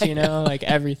details, you know, like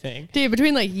everything. Dude,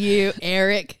 between like you,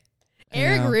 Eric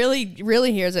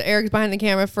really hears it. Eric's behind the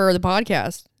camera for the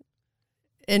podcast,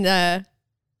 and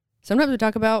sometimes we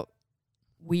talk about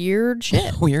weird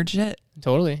shit. Weird shit.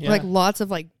 Totally. Yeah. Like lots of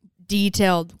like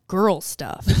detailed girl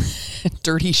stuff.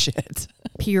 Dirty shit.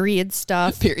 Period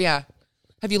stuff. Yeah.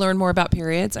 Have you learned more about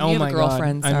periods? I mean, you have a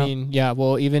girlfriend. God. So. I mean, yeah.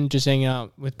 Well, even just hanging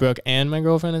out with Brooke and my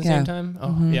girlfriend at the same time.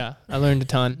 Oh, yeah. I learned a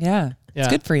ton. Yeah. It's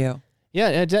good for you. Yeah.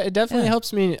 It definitely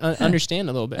helps me understand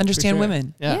a little bit. Understand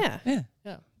women. Yeah.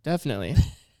 Yeah. Definitely.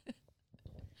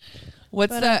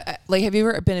 What's like, have you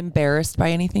ever been embarrassed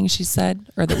by anything she said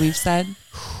or that we've said?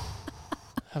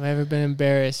 Have I ever been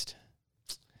embarrassed?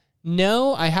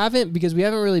 No, I haven't, because we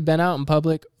haven't really been out in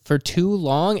public for too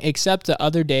long, except the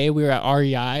other day we were at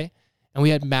REI and we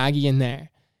had Maggie in there,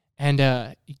 and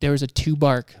there was a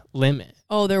 2-bark limit.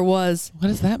 Oh, there was. What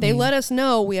does that mean? They let us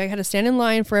know we had to stand in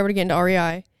line forever to get into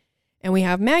REI, and we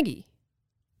have Maggie,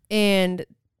 and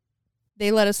they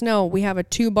let us know we have a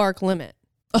 2-bark limit.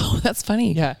 Oh, that's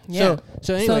funny. Yeah.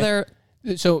 So anyway.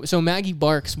 So Maggie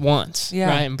barks once,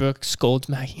 right? And Brooke scolds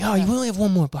Maggie. Oh, you only have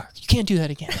one more bark. You can't do that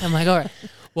again. I'm like, all right.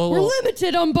 Well, we're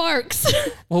limited on barks.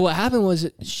 Well, what happened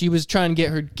was she was trying to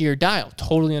get her gear dialed.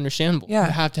 Totally understandable. Yeah.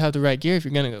 You have to have the right gear if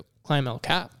you're going to go climb El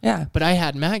Cap. Yeah. But I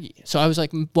had Maggie. So I was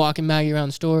like walking Maggie around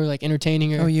the store, like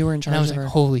entertaining her. Oh, you were in charge of her. And I was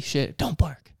like, holy shit, don't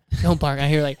bark. Don't bark. I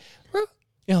hear like, you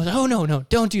know, I was like, oh, no,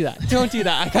 don't do that. Don't do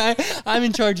that. I'm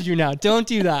in charge of you now. Don't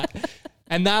do that.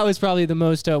 And that was probably the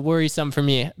most worrisome for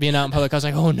me, being out in public. I was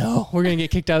like, oh no, we're going to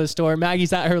get kicked out of the store.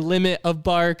 Maggie's at her limit of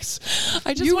barks.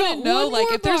 I just want to know,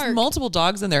 like, if there's multiple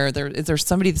dogs in there, is there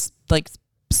somebody that's like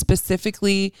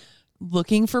specifically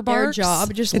looking for barks? Their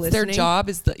job, just it's listening. Their job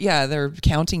is they're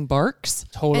counting barks.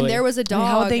 Totally. And there was a dog.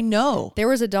 How would they know? There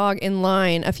was a dog in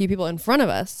line, a few people in front of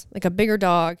us, like a bigger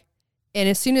dog. And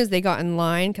as soon as they got in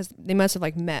line, because they must have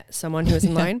like met someone who was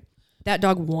in line, that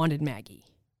dog wanted Maggie.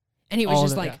 And he was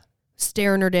just like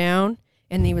staring her down,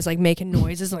 and he was like making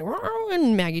noises like,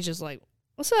 and Maggie's just like,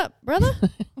 what's up, brother?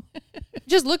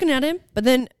 Just looking at him. But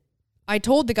then I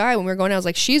told the guy when we were going out, I was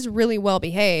like, she's really well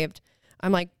behaved.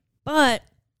 I'm like, I'll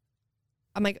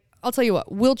tell you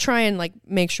what, we'll try and like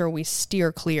make sure we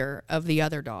steer clear of the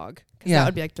other dog, because that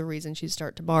would be like the reason she'd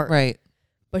start to bark. Right.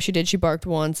 But she did. She barked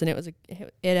once, and it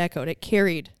echoed. It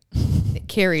carried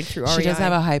through REI. She does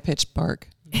have a high pitched bark.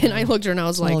 And I looked at her and I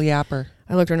was like, little yapper.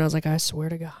 I looked at her and I was like, I swear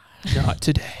to God. Not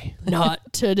today.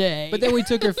 Not today. But then we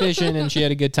took her fishing, and she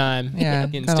had a good time. Yeah.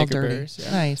 Getting Got all sticker dirty. burrs.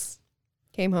 Yeah. Nice.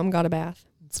 Came home, got a bath.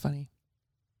 It's funny.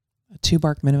 A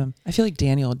 2-bark minimum. I feel like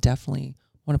Daniel would definitely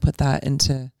want to put that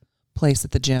into place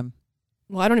at the gym.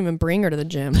 Well, I don't even bring her to the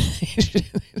gym.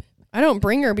 I don't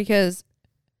bring her because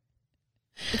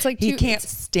it's like he can't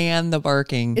stand the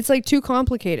barking. It's like too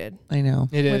complicated. I know.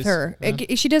 It is. With her.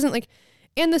 Yeah. She doesn't like,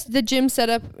 and the gym set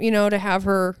up, to have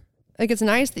her, like, it's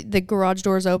nice. The garage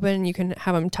door's open and you can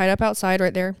have them tied up outside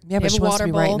right there. Yeah, but she wants to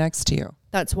be right next to you.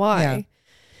 That's why.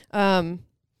 Yeah.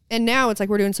 And now it's like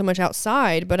we're doing so much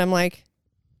outside, but I'm like,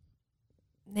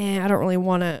 nah, I don't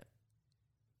want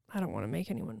to make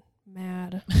anyone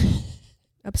mad.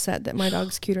 Upset that my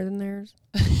dog's cuter than theirs.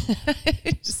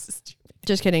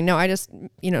 Just kidding. No, I just,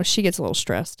 she gets a little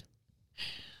stressed.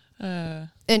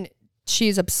 And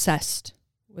she's obsessed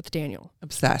with Daniel.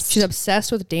 Obsessed. She's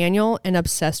obsessed with Daniel and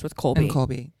obsessed with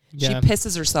Colby. Yeah. She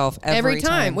pisses herself every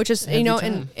time. Which is,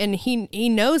 and he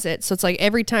knows it. So it's like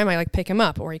every time I like pick him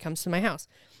up or he comes to my house,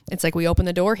 it's like we open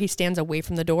the door, he stands away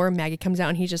from the door, Maggie comes out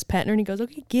and he's just petting her and he goes,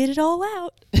 okay, get it all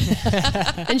out.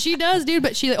 And she does, dude,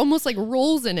 but she almost like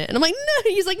rolls in it. And I'm like,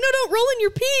 no, he's like, no, don't roll in your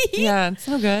pee. Yeah, it's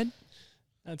so good.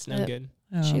 That's no good.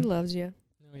 Oh. She loves you.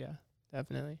 Oh yeah,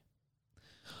 definitely.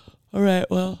 All right,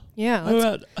 well.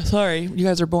 Yeah. Sorry, you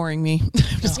guys are boring me.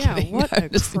 I'm just kidding. What a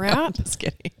crap. I'm just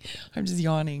kidding. I'm just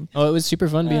yawning. Oh, it was super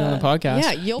fun being on the podcast.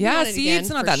 Yeah, you'll be on it again, it's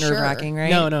not that nerve-wracking, right?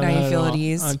 No, now you feel at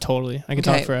ease. Totally. I can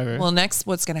talk forever. Well, next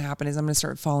what's going to happen is I'm going to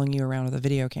start following you around with a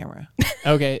video camera.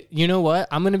 Okay, you know what?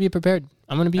 I'm going to be prepared.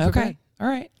 Prepared. Okay, all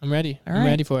right. I'm ready. I'm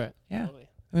ready for it. Yeah. Totally.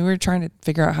 I mean, we were trying to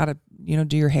figure out how to,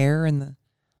 do your hair and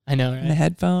I know, right? And the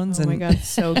headphones. Oh my God,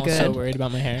 so good. I'm so worried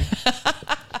about my hair.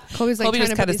 Colby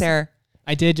just cut his hair.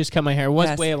 I did just cut my hair. It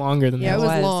was way longer than that. Yeah, it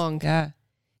was long. Yeah.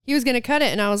 He was going to cut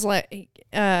it, and I was like...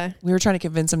 we were trying to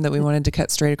convince him that we wanted to cut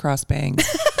straight across bangs.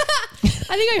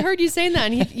 I think I heard you saying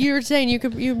that, and you were saying you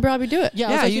could probably do it. Yeah,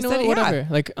 I was like, you know what, whatever.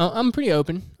 Like, I'm pretty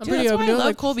open. I'm pretty open to it. I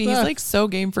love Colby. He's like so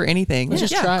game for anything. Let's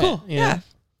just try cool. it. Yeah.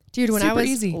 Dude, when I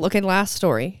was looking last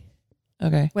story,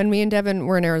 Okay. When me and Devin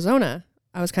were in Arizona,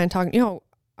 I was kind of talking,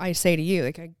 I say to you,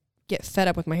 like, I get fed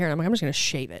up with my hair and I'm like, I'm just going to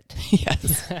shave it.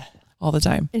 Yes. All the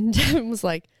time. And Devin was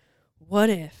like, what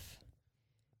if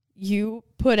you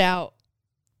put out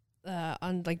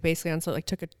on like basically on so like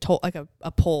took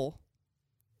a poll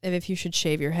of if you should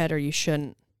shave your head or you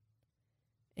shouldn't,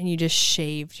 and you just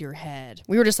shaved your head.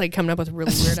 We were just like coming up with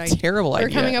really weird ideas. Terrible idea.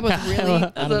 We were coming up with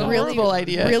really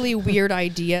idea. Really weird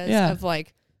ideas of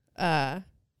like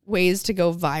ways to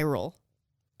go viral.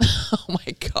 Oh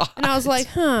my God. And I was like,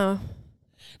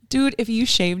 dude, if you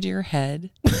shaved your head,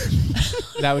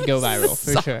 that would go viral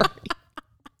for sure.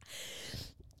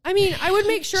 I mean, I would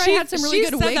make sure I had some really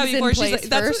good wigs in place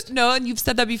first. No, and you've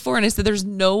said that before, and I said there's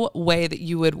no way that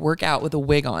you would work out with a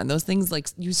wig on. Those things, like,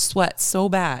 you sweat so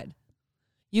bad.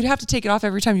 You'd have to take it off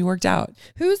every time you worked out.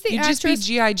 Who's the actress? You'd just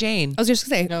be G.I. Jane. I was just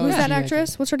going to say, who's that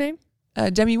actress? What's her name?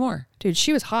 Demi Moore. Dude,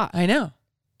 she was hot. I know.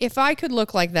 If I could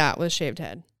look like that with a shaved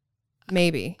head,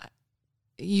 maybe.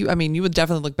 You would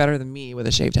definitely look better than me with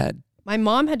a shaved head. My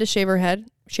mom had to shave her head.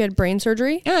 She had brain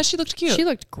surgery. Yeah, she looked cute. She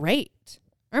looked great.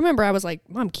 I remember I was like,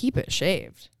 Mom, keep it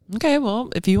shaved. Okay, well,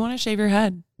 if you want to shave your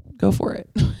head, go for it.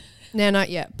 Nah, not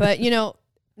yet. But,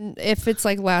 if it's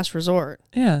like last resort.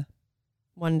 Yeah.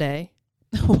 One day.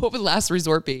 What would last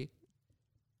resort be?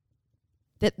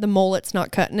 That the mullet's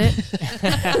not cutting it.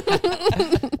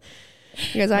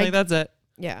 Because that's it.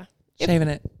 Yeah. Shaving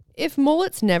it. If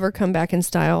mullets never come back in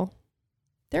style,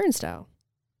 they're in style.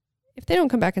 If they don't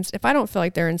come back if I don't feel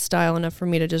like they're in style enough for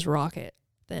me to just rock it,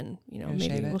 then,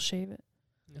 maybe we'll shave it.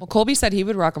 Well, Colby said he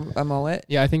would rock a mullet.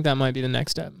 Yeah, I think that might be the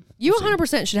next step. You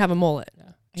 100% should have a mullet.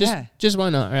 Yeah. Just why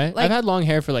not, right? Like, I've had long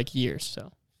hair for like years,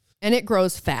 so. And it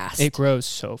grows fast. It grows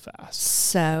so fast.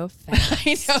 So fast.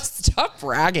 I know. Stop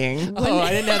bragging.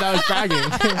 I didn't know that was bragging.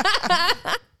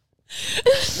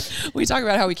 We talk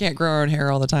about how we can't grow our own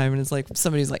hair all the time, and it's like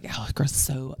somebody's like, "Oh, it grows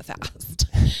so fast."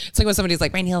 It's like when somebody's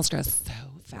like, "My nails grow so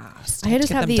fast." I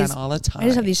just have these done all the time. I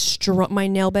just have these strong. My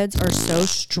nail beds are so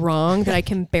strong that I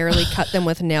can barely cut them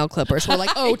with nail clippers. We're like,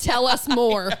 "Oh, tell us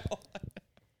more."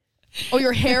 Oh,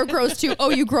 your hair grows too. Oh,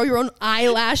 you grow your own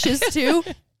eyelashes too.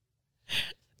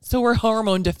 So we're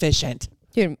hormone deficient.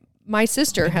 Dude, my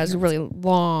sister has really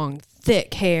long,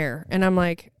 thick hair, and I'm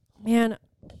like, man,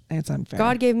 it's unfair.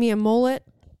 God gave me a mullet,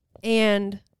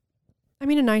 and a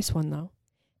nice one though,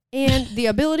 and the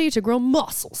ability to grow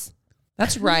muscles.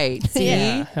 That's right. See?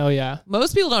 Yeah, hell yeah.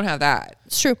 Most people don't have that.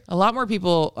 It's true. A lot more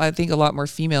people, I think a lot more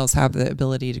females have the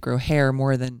ability to grow hair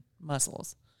more than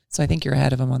muscles. So I think you're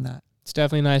ahead of them on that. It's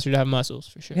definitely nicer to have muscles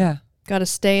for sure. Yeah. Got to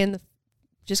stay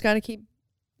just got to keep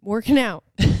working out.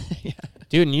 Yeah.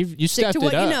 Dude, and you stepped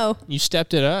it up. You know. You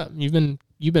stepped it up. You've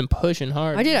been pushing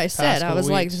hard. I did. I said, I was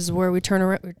like, this is where we're turning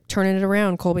it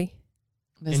around, Colby.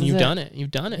 And you've done it.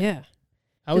 You've done it. Yeah.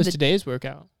 How was today's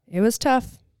workout? It was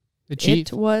tough. The Chief.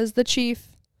 It was the Chief.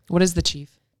 What is the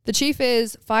Chief? The Chief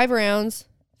is 5 rounds,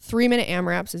 3-minute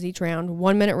AMRAPs is each round,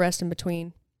 1 minute rest in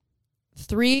between,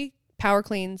 3 power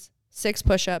cleans, 6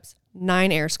 push-ups,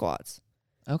 9 air squats.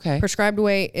 Okay. Prescribed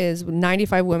weight is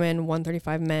 95 women,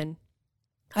 135 men.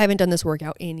 I haven't done this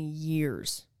workout in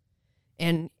years.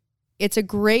 And it's a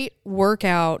great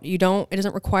workout. It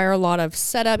doesn't require a lot of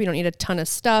setup. You don't need a ton of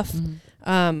stuff.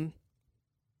 Mm-hmm.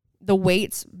 The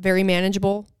weight's very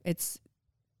manageable.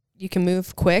 You can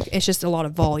move quick. It's just a lot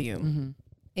of volume. Mm-hmm.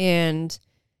 And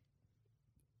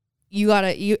you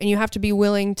have to be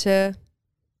willing to,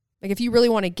 like, if you really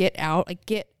want to get out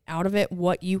of it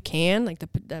what you can, like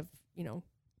the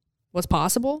what's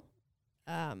possible.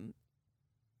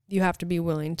 You have to be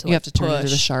willing to. You have to turn into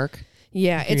the shark.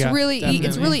 Yeah, it's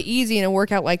really easy in a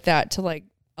workout like that to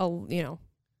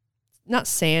not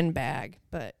sandbag,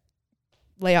 but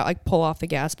lay out, like pull off the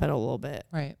gas pedal a little bit.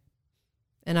 Right.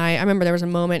 And I remember there was a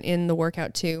moment in the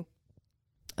workout too.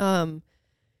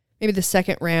 Maybe the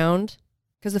second round,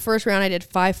 because the first round I did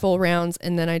 5 full rounds,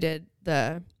 and then I did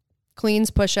the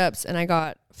cleans, push-ups, and I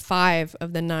got 5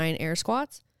 of the 9 air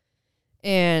squats.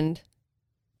 And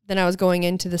then I was going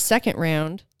into the second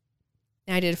round,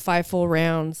 and I did 5 full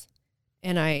rounds,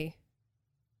 and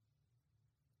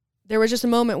there was just a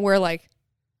moment where, like,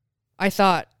 I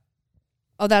thought,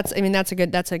 oh, that's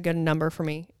a good number for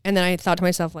me. And then I thought to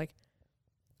myself, like,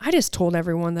 I just told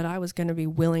everyone that I was going to be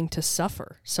willing to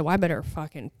suffer, so I better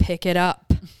fucking pick it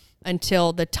up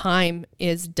until the time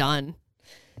is done.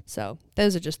 So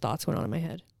those are just thoughts going on in my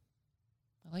head.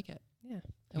 I like it. Yeah.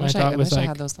 I wish I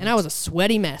had those thoughts. And I was a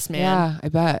sweaty mess, man. Yeah, I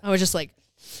bet. I was just like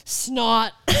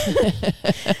snot,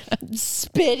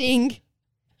 spitting.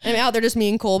 And out there just me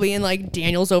and Colby, and like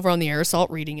Daniel's over on the air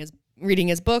assault reading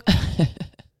his book.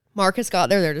 Marcus got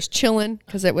there. They're just chilling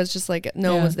because it was just like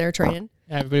no one was there training.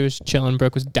 Everybody was chilling.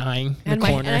 Brooke was dying in the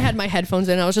corner. And I had my headphones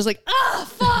in. I was just like, oh,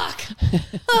 fuck.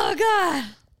 Oh, God.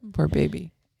 Poor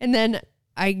baby. And then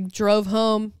I drove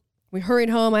home. We hurried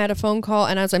home. I had a phone call.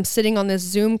 And as I'm sitting on this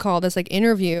Zoom call, this like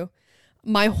interview,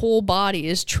 my whole body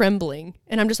is trembling.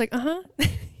 And I'm just like,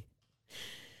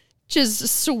 just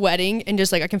sweating. And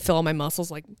just like, I can feel all my muscles.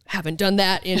 Like, haven't done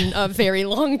that in a very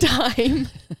long time.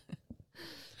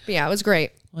 But yeah, it was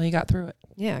great. Well, you got through it.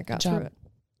 Yeah, I got through it.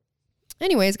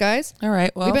 Anyways, guys. All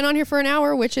right. Well, we've been on here for an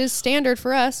hour, which is standard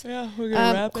for us. Yeah, we're going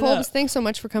to wrap it Colbs, up. thanks so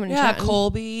much for coming and chatting. Yeah,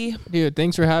 Colby. Dude,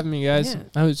 thanks for having me, guys.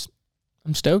 Yeah.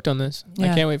 I'm stoked on this.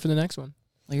 Yeah. I can't wait for the next one.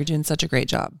 Well, you're doing such a great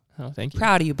job. Oh, thank you.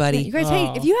 Proud of you, buddy. Yeah, you guys,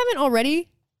 hey, if you haven't already,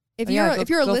 if you're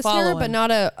a listener but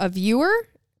not a viewer,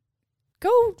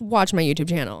 go watch my YouTube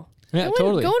channel. Yeah,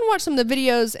 totally. Go and watch some of the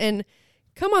videos and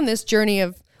come on this journey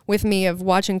with me of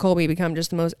watching Colby become just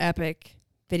the most epic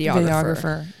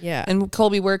videographer. Yeah. And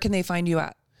Colby, where can they find you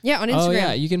at? Yeah, on Instagram. Oh,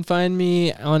 yeah. You can find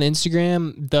me on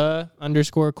Instagram,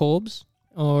 _Colbs.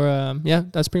 Or,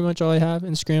 that's pretty much all I have.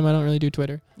 Instagram, I don't really do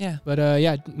Twitter. Yeah. But,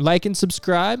 like and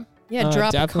subscribe. Yeah,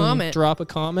 drop a comment. Drop a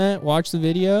comment. Watch the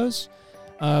videos.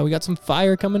 We got some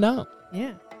fire coming out.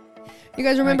 Yeah. You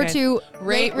guys remember to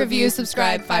rate, review,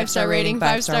 subscribe, 5-star rating,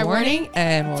 5-star warning.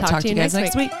 And we'll talk to you guys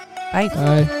next week. Bye.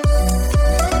 Bye.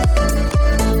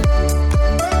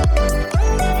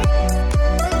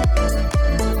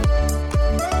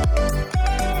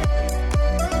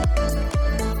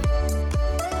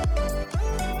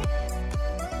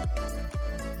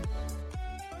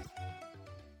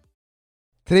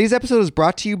 Today's episode is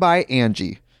brought to you by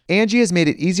Angie. Angie has made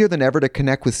it easier than ever to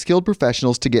connect with skilled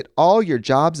professionals to get all your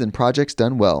jobs and projects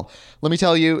done well. Let me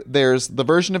tell you, there's the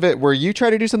version of it where you try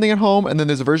to do something at home, and then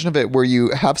there's a version of it where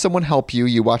you have someone help you,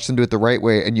 you watch them do it the right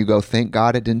way, and you go, thank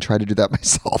God I didn't try to do that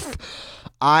myself.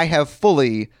 I have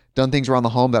fully done things around the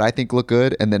home that I think look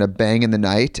good, and then a bang in the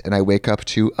night, and I wake up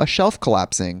to a shelf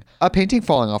collapsing, a painting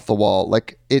falling off the wall.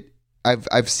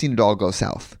 I've seen it all go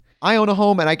south. I own a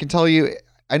home, and I can tell you,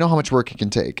 I know how much work it can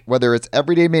take. Whether it's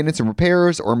everyday maintenance and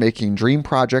repairs or making dream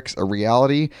projects a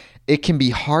reality, it can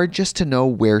be hard just to know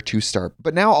where to start.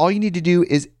 But now all you need to do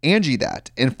is Angie that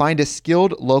and find a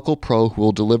skilled local pro who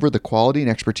will deliver the quality and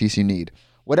expertise you need.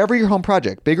 Whatever your home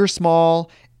project, big or small,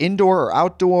 indoor or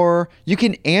outdoor, you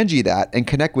can Angie that and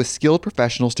connect with skilled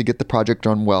professionals to get the project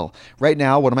done well. Right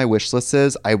now, one of my wish lists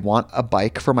is I want a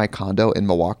bike for my condo in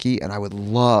Milwaukee, and I would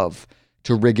love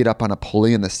to rig it up on a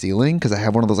pulley in the ceiling because I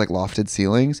have one of those like lofted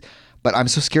ceilings, but I'm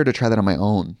so scared to try that on my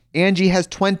own. Angie has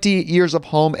 20 years of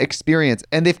home experience,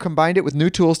 and they've combined it with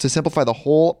new tools to simplify the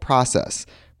whole process.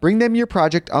 Bring them your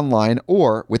project online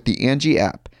or with the Angie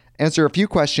app. Answer a few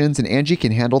questions and Angie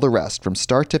can handle the rest from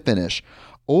start to finish,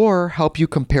 or help you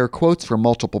compare quotes from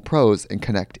multiple pros and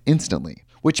connect instantly,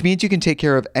 which means you can take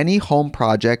care of any home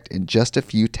project in just a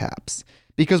few taps.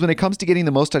 Because when it comes to getting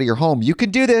the most out of your home, you can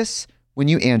do this when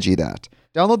you Angie that.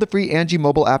 Download the free Angie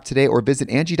mobile app today or visit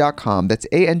Angie.com. That's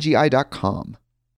ANGI.com.